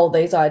got to hold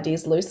these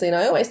ideas loosely. And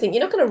I always think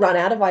you're not going to run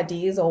out of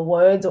ideas or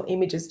words or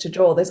images to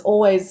draw. There's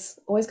always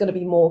going to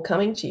be more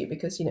coming to you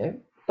because, you know, a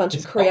bunch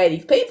of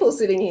creative people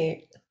sitting here.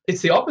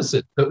 It's the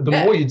opposite. The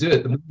more you do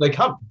it, the more they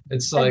come.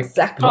 It's like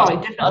exactly.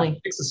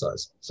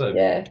 exercise. So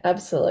yeah,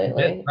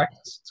 absolutely.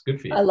 Practice. It's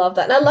good for you. I love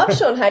that. And I love,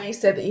 Sean, how you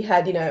said that you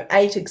had, you know,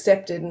 8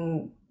 accepted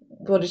and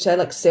what did you say,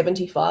 like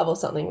 75 or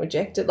something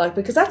rejected? Like,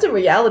 because that's a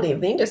reality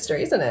of the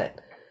industry, isn't it?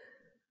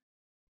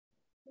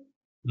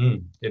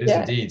 It is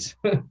indeed.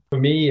 For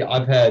me,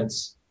 I've had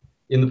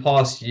in the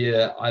past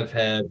year, I've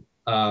had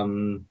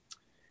 5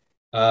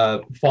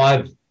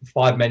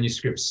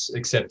 manuscripts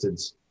accepted.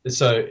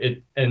 So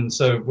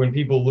when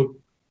people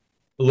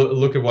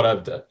look at what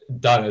I've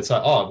done, it's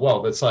like, oh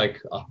well, that's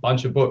like a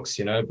bunch of books,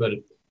 you know. But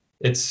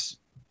it's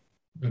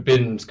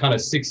been kind of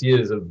 6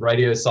 years of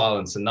radio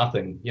silence and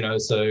nothing, you know.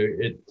 So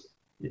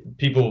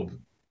people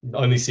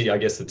only see, I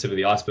guess, the tip of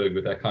the iceberg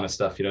with that kind of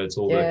stuff, you know. It's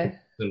all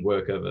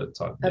work over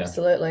time.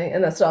 Absolutely.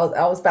 And that's what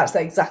I was about to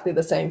say, exactly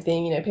the same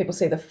thing. You know, people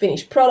see the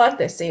finished product,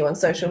 they see you on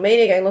social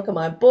media going, look at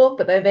my book,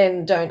 but they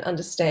then don't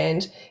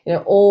understand, you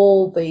know,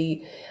 all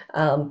the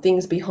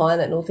things behind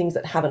that and all things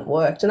that haven't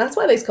worked. And that's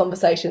why these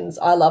conversations,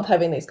 I love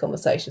having these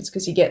conversations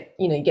because you get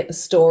the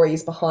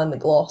stories behind the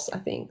gloss, I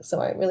think.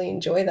 So I really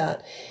enjoy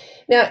that.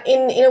 Now,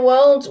 in a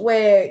world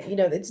where, you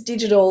know, it's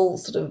digital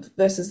sort of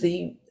versus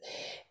the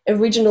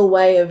original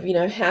way of, you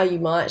know, how you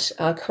might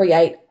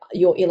create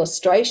your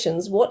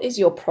illustrations, what is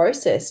your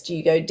process? Do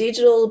you go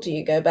digital? Do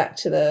you go back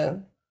to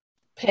the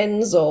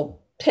pens or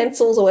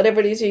pencils or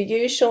whatever it is you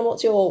use? Sean,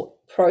 what's your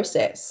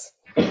process?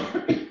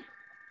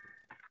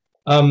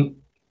 I'm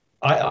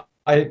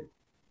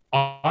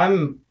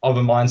of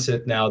a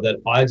mindset now that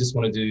I just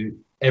want to do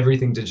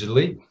everything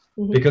digitally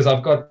because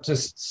I've got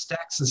just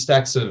stacks and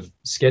stacks of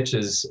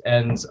sketches,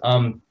 and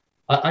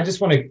I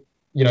just want to,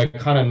 you know,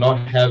 kind of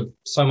not have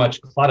so much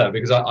clutter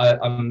because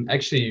I'm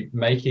actually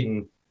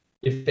making.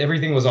 If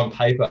everything was on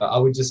paper, I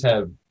would just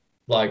have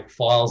like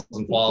files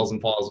and files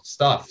and files of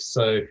stuff.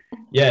 So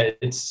yeah,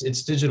 it's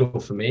digital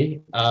for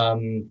me.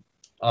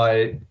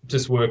 I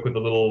just work with a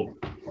little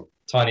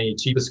tiny,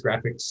 cheapest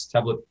graphics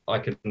tablet I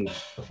can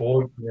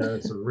afford. You know,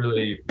 it's a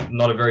really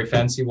not a very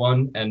fancy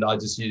one, and I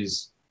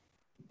use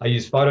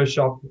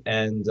Photoshop,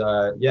 and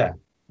yeah,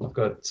 I've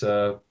got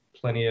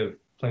plenty of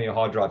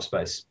hard drive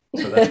space.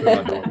 So that's where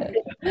I'm doing.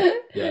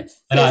 Yeah,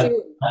 and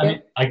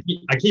I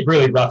keep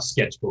really rough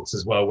sketchbooks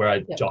as well, where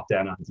I jot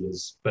down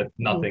ideas, but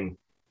nothing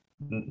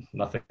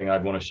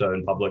I'd want to show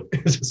in public.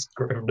 It's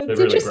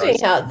really interesting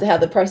gross. how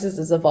the process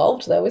has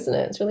evolved, though, isn't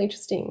it? It's really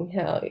interesting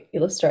how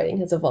illustrating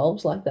has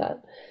evolved like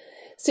that.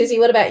 Susie,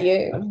 what about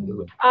you?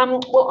 Absolutely.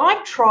 Well,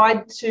 I've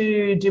tried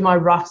to do my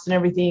roughs and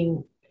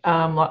everything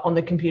like on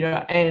the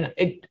computer, and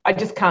I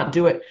just can't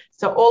do it.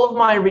 So all of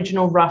my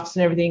original roughs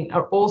and everything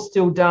are all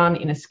still done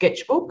in a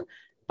sketchbook.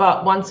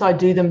 But once I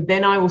do them,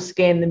 then I will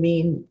scan them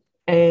in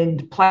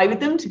and play with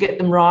them to get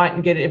them right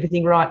and get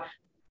everything right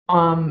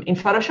in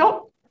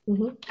Photoshop.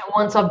 And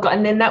once I've got,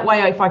 and then that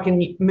way, if I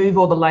can move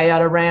all the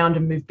layout around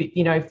and move,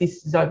 you know, if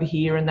this is over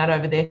here and that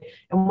over there,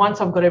 and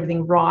once I've got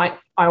everything right,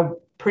 I'll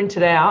print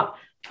it out.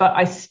 But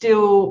I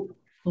still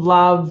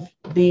love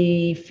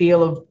the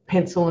feel of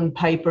pencil and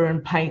paper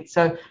and paint.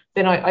 So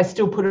then I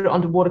still put it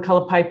onto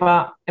watercolor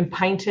paper and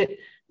paint it.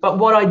 But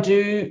what I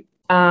do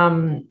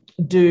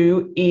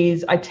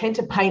is I tend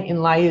to paint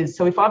in layers.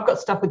 So if I've got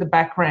stuff with a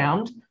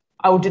background,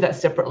 I will do that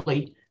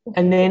separately.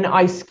 And then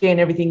I scan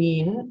everything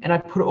in and I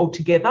put it all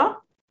together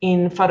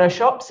in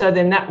Photoshop. So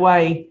then that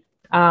way,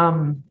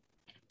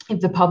 if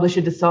the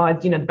publisher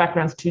decides, you know, the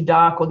background's too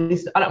dark or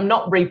this, I'm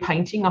not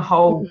repainting a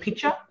whole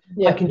picture.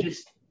 I can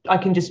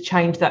just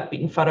change that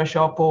bit in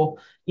Photoshop, or,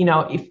 you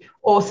know,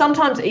 or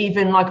sometimes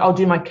even like I'll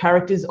do my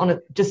characters on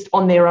it just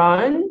on their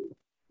own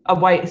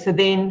away. So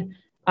then,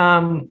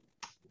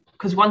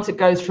 because once it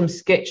goes from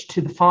sketch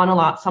to the final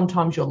art,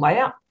 sometimes your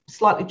layout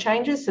slightly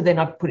changes. So then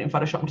I put it in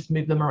Photoshop and just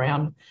move them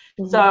around.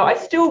 So I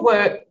still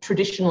work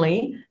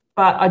traditionally,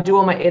 but I do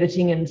all my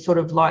editing and sort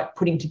of like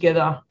putting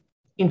together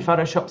in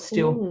Photoshop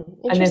still.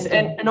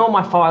 And all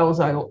my files,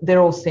 they're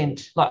all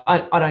sent. Like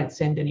I don't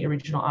send any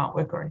original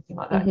artwork or anything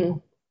like that.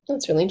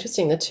 That's really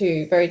interesting. The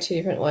two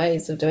different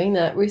ways of doing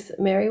that. Ruth,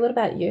 Mary, what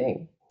about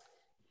you?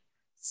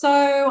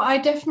 So I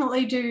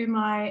definitely do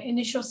my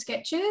initial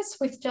sketches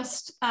with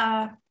just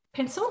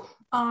pencil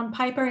on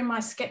paper in my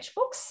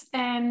sketchbooks,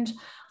 and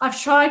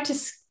I've tried to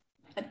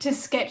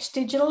sketch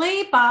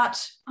digitally,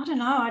 but I don't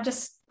know, I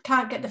just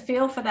can't get the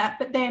feel for that.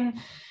 But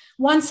then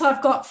once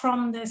I've got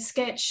from the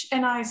sketch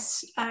and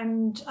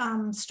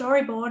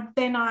storyboard,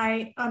 then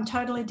I'm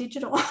totally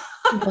digital.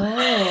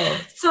 Wow.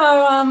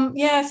 So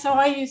so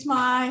I use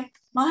my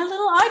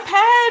little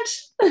iPad.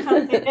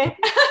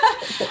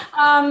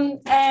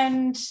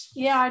 And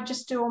I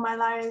just do all my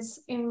layers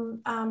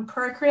in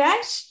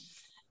Procreate.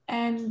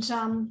 And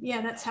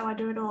that's how I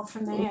do it all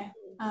from there.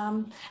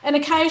 And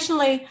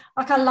occasionally,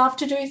 like, I love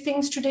to do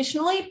things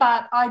traditionally,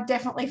 but I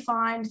definitely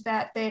find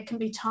that there can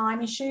be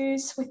time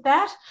issues with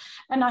that.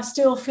 And I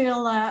still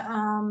feel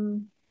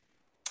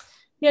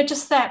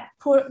just that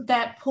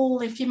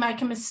pull. If you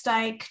make a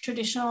mistake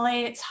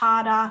traditionally, it's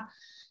harder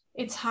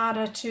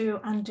to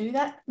undo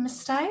that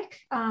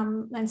mistake.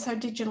 And so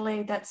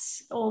digitally,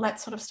 that's all that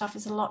sort of stuff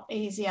is a lot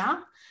easier.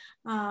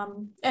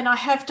 And I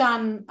have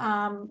done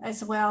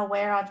as well,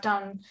 where I've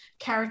done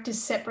characters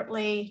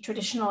separately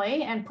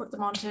traditionally and put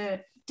them onto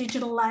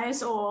digital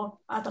layers or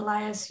other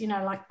layers,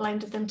 like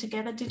blended them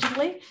together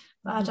digitally.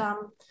 But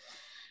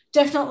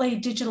definitely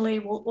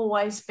digitally will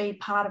always be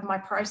part of my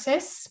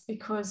process,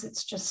 because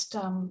it's just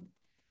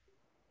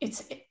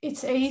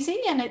it's easy,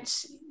 and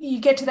you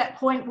get to that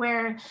point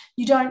where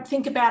you don't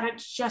think about it,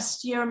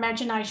 just your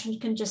imagination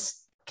can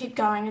just keep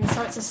going, and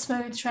so it's a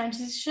smooth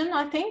transition,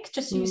 I think,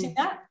 just using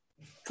that.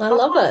 I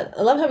love it.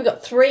 I love how we've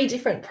got 3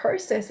 different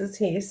processes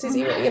here.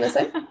 Susie, what are you going to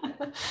say?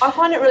 I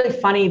find it really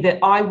funny that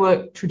I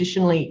work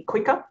traditionally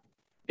quicker,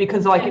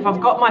 because like if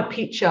I've got my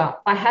picture,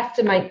 I have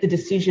to make the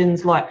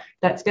decisions like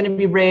that's going to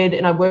be red,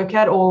 and I work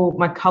out all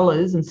my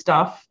colours and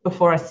stuff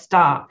before I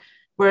start.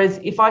 Whereas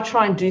if I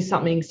try and do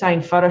something, say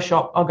in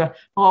Photoshop, I'll go,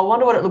 I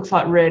wonder what it looks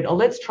like red, or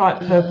let's try it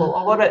purple,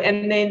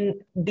 and then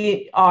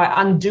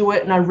I undo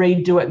it and I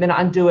redo it, and then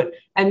I undo it.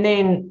 And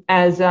then,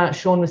 as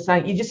Sean was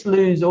saying, you just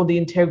lose all the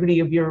integrity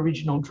of your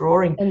original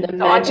drawing. And the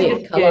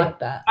magic, I like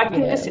that. I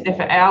can just sit there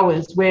for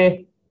hours, where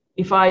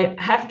if I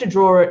have to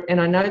draw it and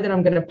I know that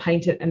I'm going to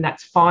paint it and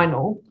that's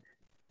final,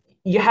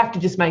 you have to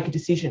just make a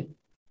decision.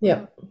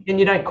 Yeah. And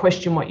you don't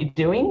question what you're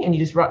doing, and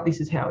you just write, this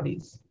is how it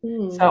is.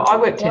 So I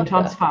work 10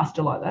 times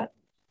faster like that.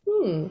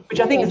 Which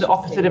I think is the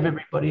opposite of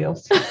everybody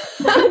else.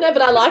 No,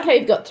 but I like how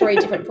you've got 3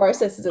 different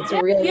processes. It's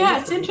really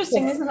it's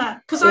interesting, isn't it?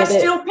 Because I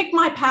still pick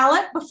my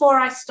palette before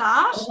I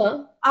start,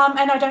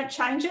 and I don't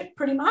change it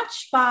pretty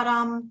much, but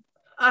I'm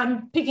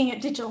picking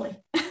it digitally.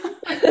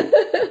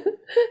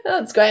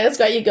 That's great. That's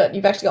great.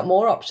 You've actually got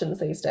more options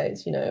these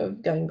days,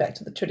 going back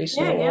to the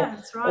traditional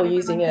that's right. or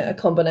using a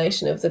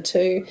combination of the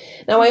 2.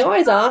 Now, I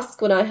always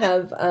ask when I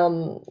have,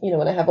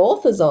 when I have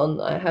authors on,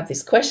 I have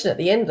this question at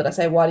the end that I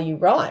say, why do you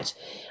write?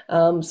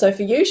 So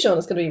for you, Sean,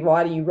 it's going to be,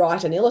 why do you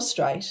write and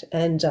illustrate?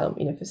 And,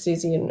 for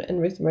Susie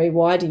and Ruth Marie,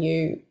 why do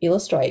you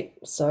illustrate?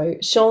 So,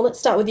 Sean, let's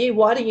start with you.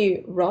 Why do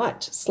you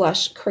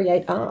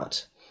write/create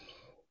art?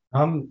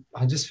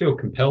 I just feel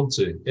compelled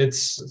to.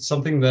 It's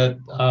something that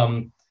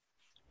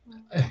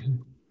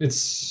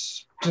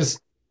it's just,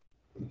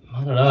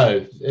 I don't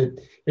know,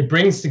 it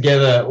brings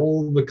together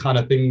all the kind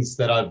of things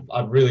that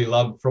I've really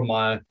loved from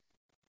my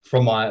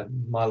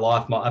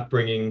life, my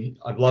upbringing.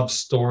 I love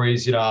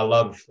stories, I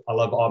love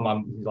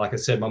like I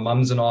said, my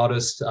mum's an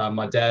artist,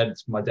 my dad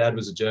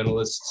was a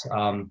journalist,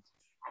 and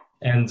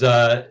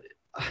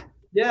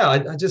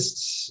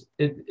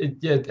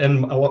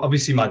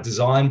obviously my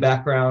design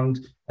background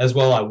as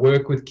well. I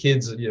work with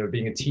kids,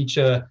 being a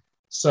teacher,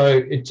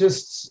 so it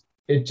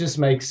just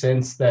makes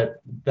sense that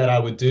I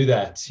would do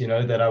that,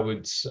 that I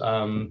would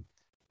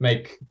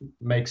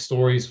make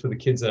stories for the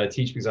kids that I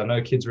teach, because I know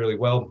kids really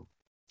well,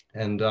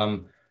 and I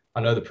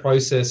know the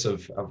process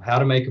of how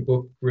to make a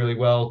book really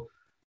well,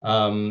 I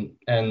don't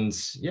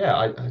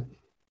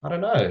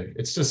know.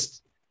 It's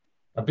just,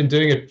 I've been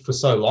doing it for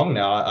so long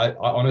now. I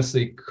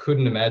honestly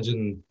couldn't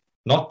imagine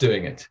not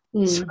doing it.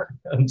 So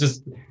I'm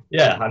just,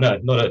 I know,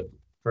 not a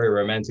very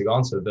romantic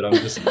answer, but I'm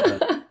just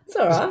it's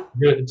all right.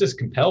 Just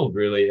compelled,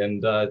 really,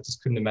 and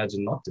just couldn't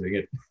imagine not doing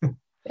it.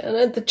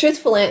 Yeah, the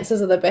truthful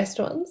answers are the best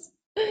ones.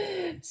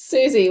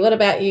 Susie, what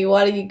about you?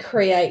 Why do you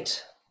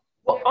create?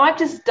 Well, I've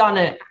just done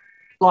it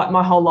like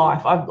my whole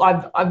life.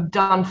 I've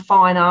done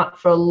fine art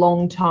for a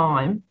long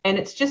time, and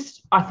it's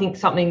just, I think,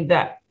 something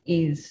that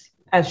is,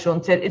 as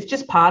Sean said, it's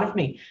just part of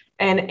me.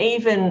 And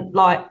even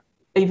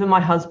my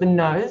husband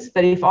knows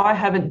that if I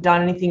haven't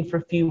done anything for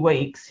a few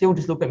weeks, he'll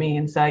just look at me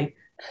and say,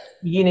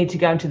 you need to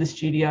go into the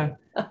studio.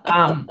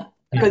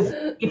 Because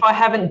if I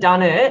haven't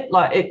done it,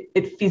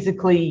 it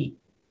physically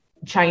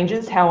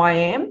changes how I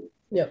am.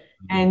 Yep.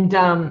 And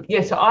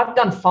so I've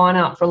done fine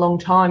art for a long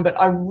time, but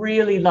I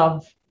really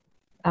love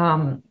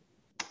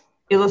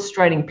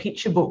illustrating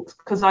picture books,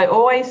 because I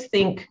always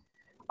think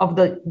of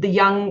the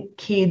young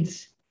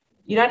kids.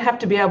 You don't have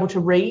to be able to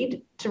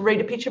read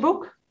a picture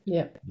book.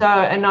 Yeah. So,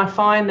 and I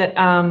find that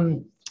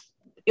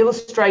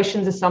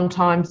illustrations are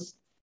sometimes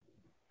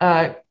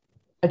a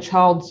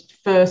child's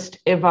first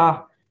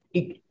ever,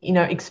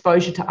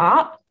 exposure to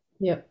art.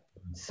 Yep.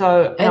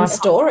 So and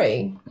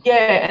story.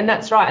 Yeah, and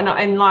that's right.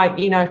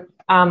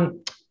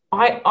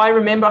 I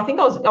remember, I think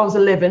I was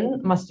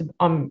 11.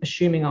 I'm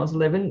assuming I was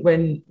 11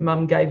 when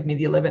Mum gave me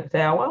the 11th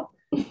hour,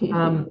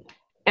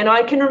 and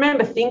I can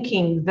remember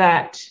thinking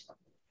that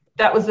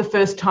was the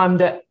first time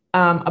that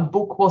a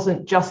book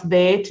wasn't just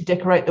there to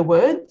decorate the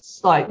words.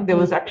 Like there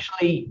was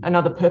actually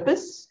another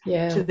purpose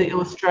to the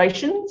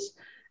illustrations,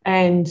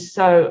 and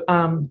so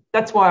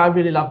that's why I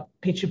really love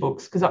picture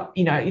books, because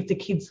if the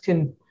kids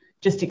can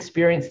just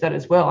experience that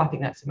as well, I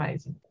think that's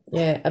amazing.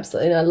 Yeah,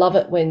 absolutely. And I love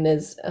it when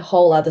there's a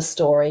whole other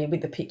story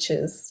with the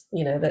pictures,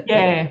 that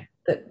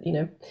that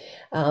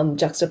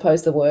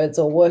juxtapose the words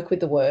or work with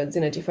the words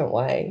in a different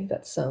way.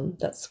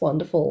 That's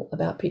wonderful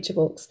about picture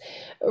books.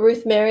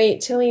 Ruth Mary,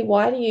 tell me,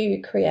 why do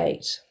you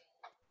create?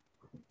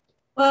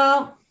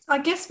 Well, I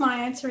guess my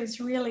answer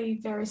is really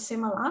very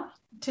similar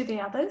to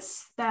the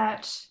others,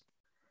 that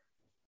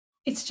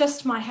it's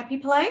just my happy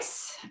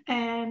place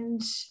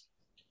and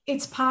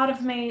it's part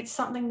of me. It's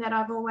something that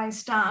I've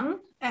always done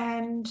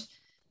and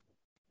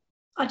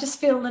I just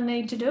feel the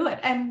need to do it.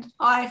 And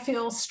I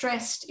feel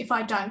stressed if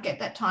I don't get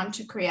that time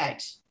to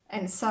create.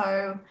 And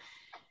so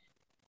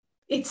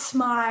it's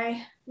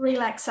my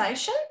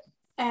relaxation.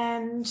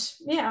 And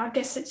yeah, I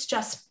guess it's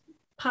just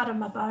part of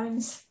my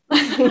bones.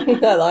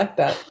 I like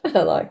that.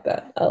 I like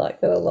that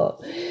a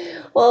lot.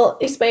 Well,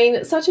 it's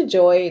been such a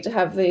joy to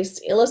have this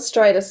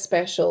Illustrator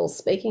special,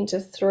 speaking to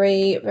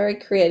three very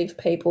creative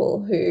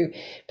people who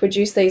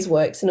produce these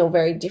works in all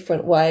very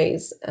different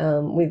ways,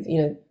 with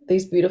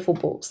these beautiful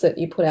books that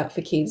you put out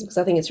for kids, because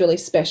I think it's really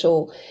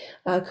special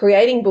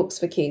creating books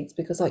for kids,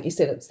 because like you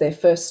said, it's their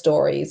first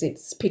stories.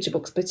 It's picture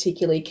books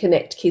particularly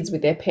connect kids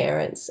with their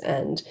parents,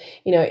 and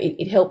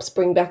it helps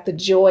bring back the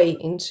joy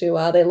into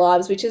their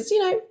lives, which is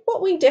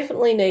what we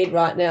definitely need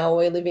right now.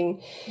 We're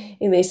living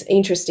in this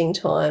interesting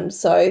time.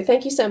 So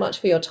thank you so much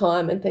for your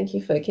time, and thank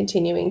you for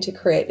continuing to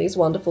create these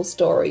wonderful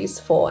stories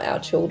for our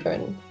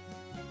children.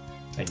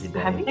 Thank you,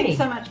 Danny. Thanks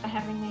so much for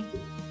having me.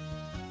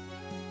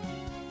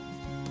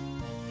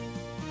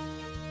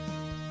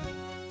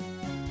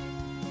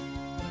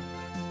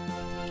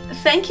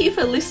 Thank you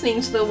for listening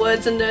to the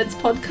Words and Nerds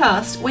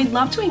podcast. We'd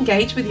love to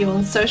engage with you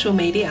on social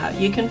media.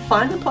 You can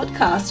find the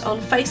podcast on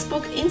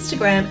Facebook,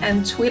 Instagram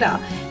and Twitter,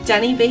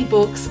 Danny V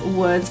Books,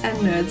 Words and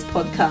Nerds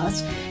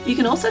podcast. You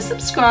can also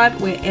subscribe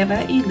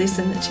wherever you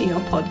listen to your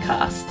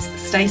podcasts.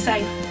 Stay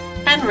safe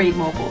and read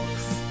more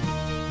books.